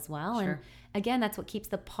local as well. Sure. And again, that's what keeps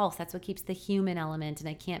the pulse. That's what keeps the human element. And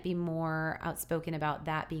I can't be more outspoken about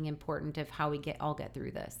that being important of how we all get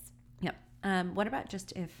through this. Yep. What about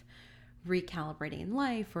just if recalibrating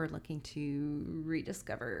life or looking to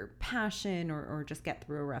rediscover passion or just get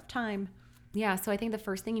through a rough time? Yeah. So I think the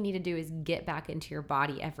first thing you need to do is get back into your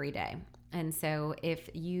body every day. And so if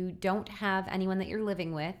you don't have anyone that you're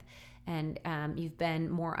living with, and you've been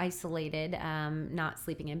more isolated, not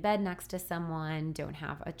sleeping in bed next to someone, don't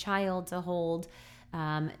have a child to hold,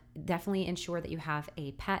 definitely ensure that you have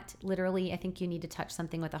a pet. Literally, I think you need to touch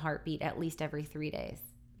something with a heartbeat at least every 3 days.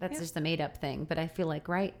 That's just a made up thing, but I feel like,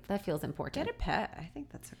 right, that feels important. Get a pet. I think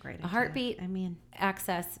that's a great idea. A heartbeat,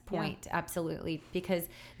 access point, absolutely, because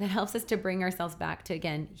that helps us to bring ourselves back to,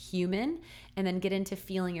 again, human, and then get into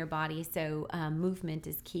feeling your body. So movement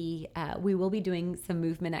is key. We will be doing some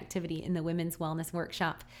movement activity in the Women's Wellness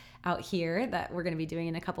Workshop out here that we're going to be doing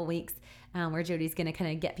in a couple weeks, where Jody's going to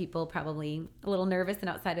kind of get people probably a little nervous and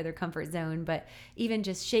outside of their comfort zone, but even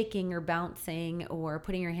just shaking or bouncing or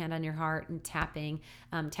putting your hand on your heart and tapping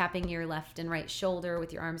your left and right shoulder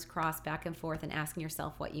with your arms crossed back and forth and asking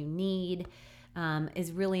yourself what you need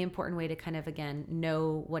is really important way to kind of, again,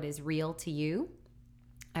 know what is real to you.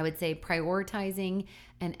 I would say prioritizing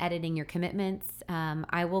and editing your commitments.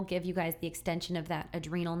 I will give you guys the extension of that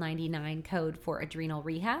Adrenal 99 code for adrenal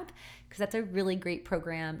rehab, because that's a really great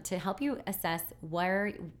program to help you assess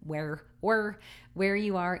where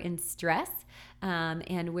you are in stress,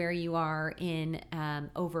 and where you are in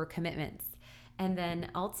over commitments. And then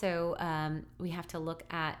also we have to look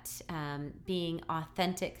at being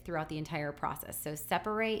authentic throughout the entire process. So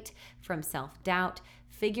separate from self-doubt,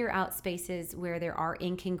 figure out spaces where there are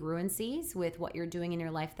incongruencies with what you're doing in your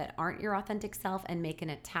life that aren't your authentic self, and make an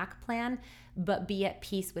attack plan, but be at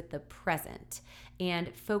peace with the present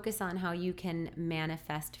and focus on how you can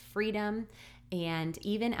manifest freedom. And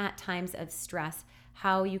even at times of stress,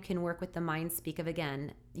 how you can work with the mind speak of,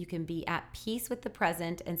 again, you can be at peace with the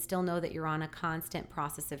present and still know that you're on a constant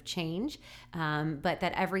process of change, but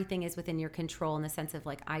that everything is within your control in the sense of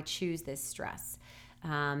like, I choose this stress,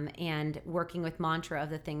 and working with mantra of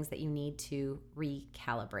the things that you need to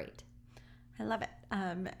recalibrate. I love it.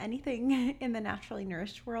 Anything in the Naturally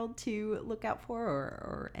Nourished world to look out for,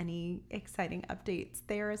 or any exciting updates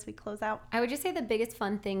there as we close out? I would just say the biggest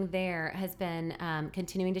fun thing there has been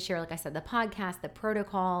continuing to share, like I said, the podcast, the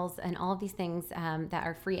protocols, and all of these things that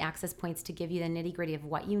are free access points to give you the nitty gritty of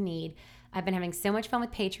what you need. I've been having so much fun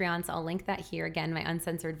with Patreon, so I'll link that here. Again, my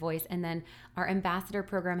uncensored voice. And then our ambassador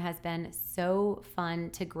program has been so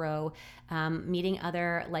fun to grow, meeting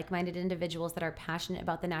other like-minded individuals that are passionate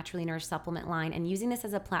about the Naturally Nourished supplement line, and using this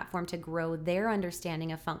as a platform to grow their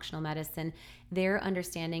understanding of functional medicine, their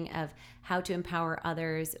understanding of how to empower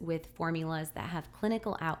others with formulas that have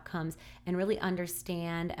clinical outcomes, and really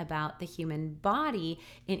understand about the human body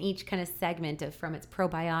in each kind of segment of, from its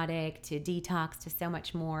probiotic to detox to so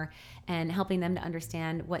much more, and helping them to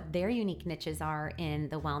understand what their unique niches are in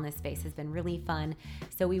the wellness space has been really fun.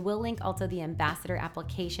 So we will link also the ambassador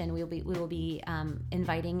application. We will be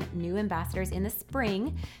inviting new ambassadors in the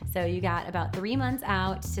spring. So you got about 3 months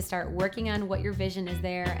out to start working on what your vision is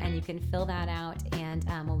there, and you can fill that out. And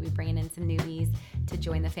we'll be bringing in some newbies to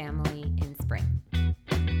join the family in spring.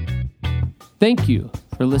 Thank you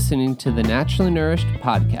for listening to the Naturally Nourished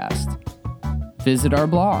podcast. Visit our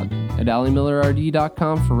blog at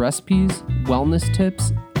AllieMillerRD.com for recipes, wellness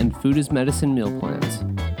tips, and food as medicine meal plans.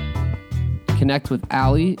 Connect with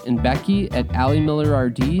Allie and Becky at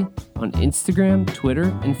AllieMillerRD on Instagram, Twitter,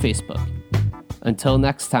 and Facebook. Until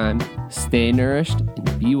next time, stay nourished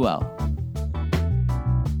and be well.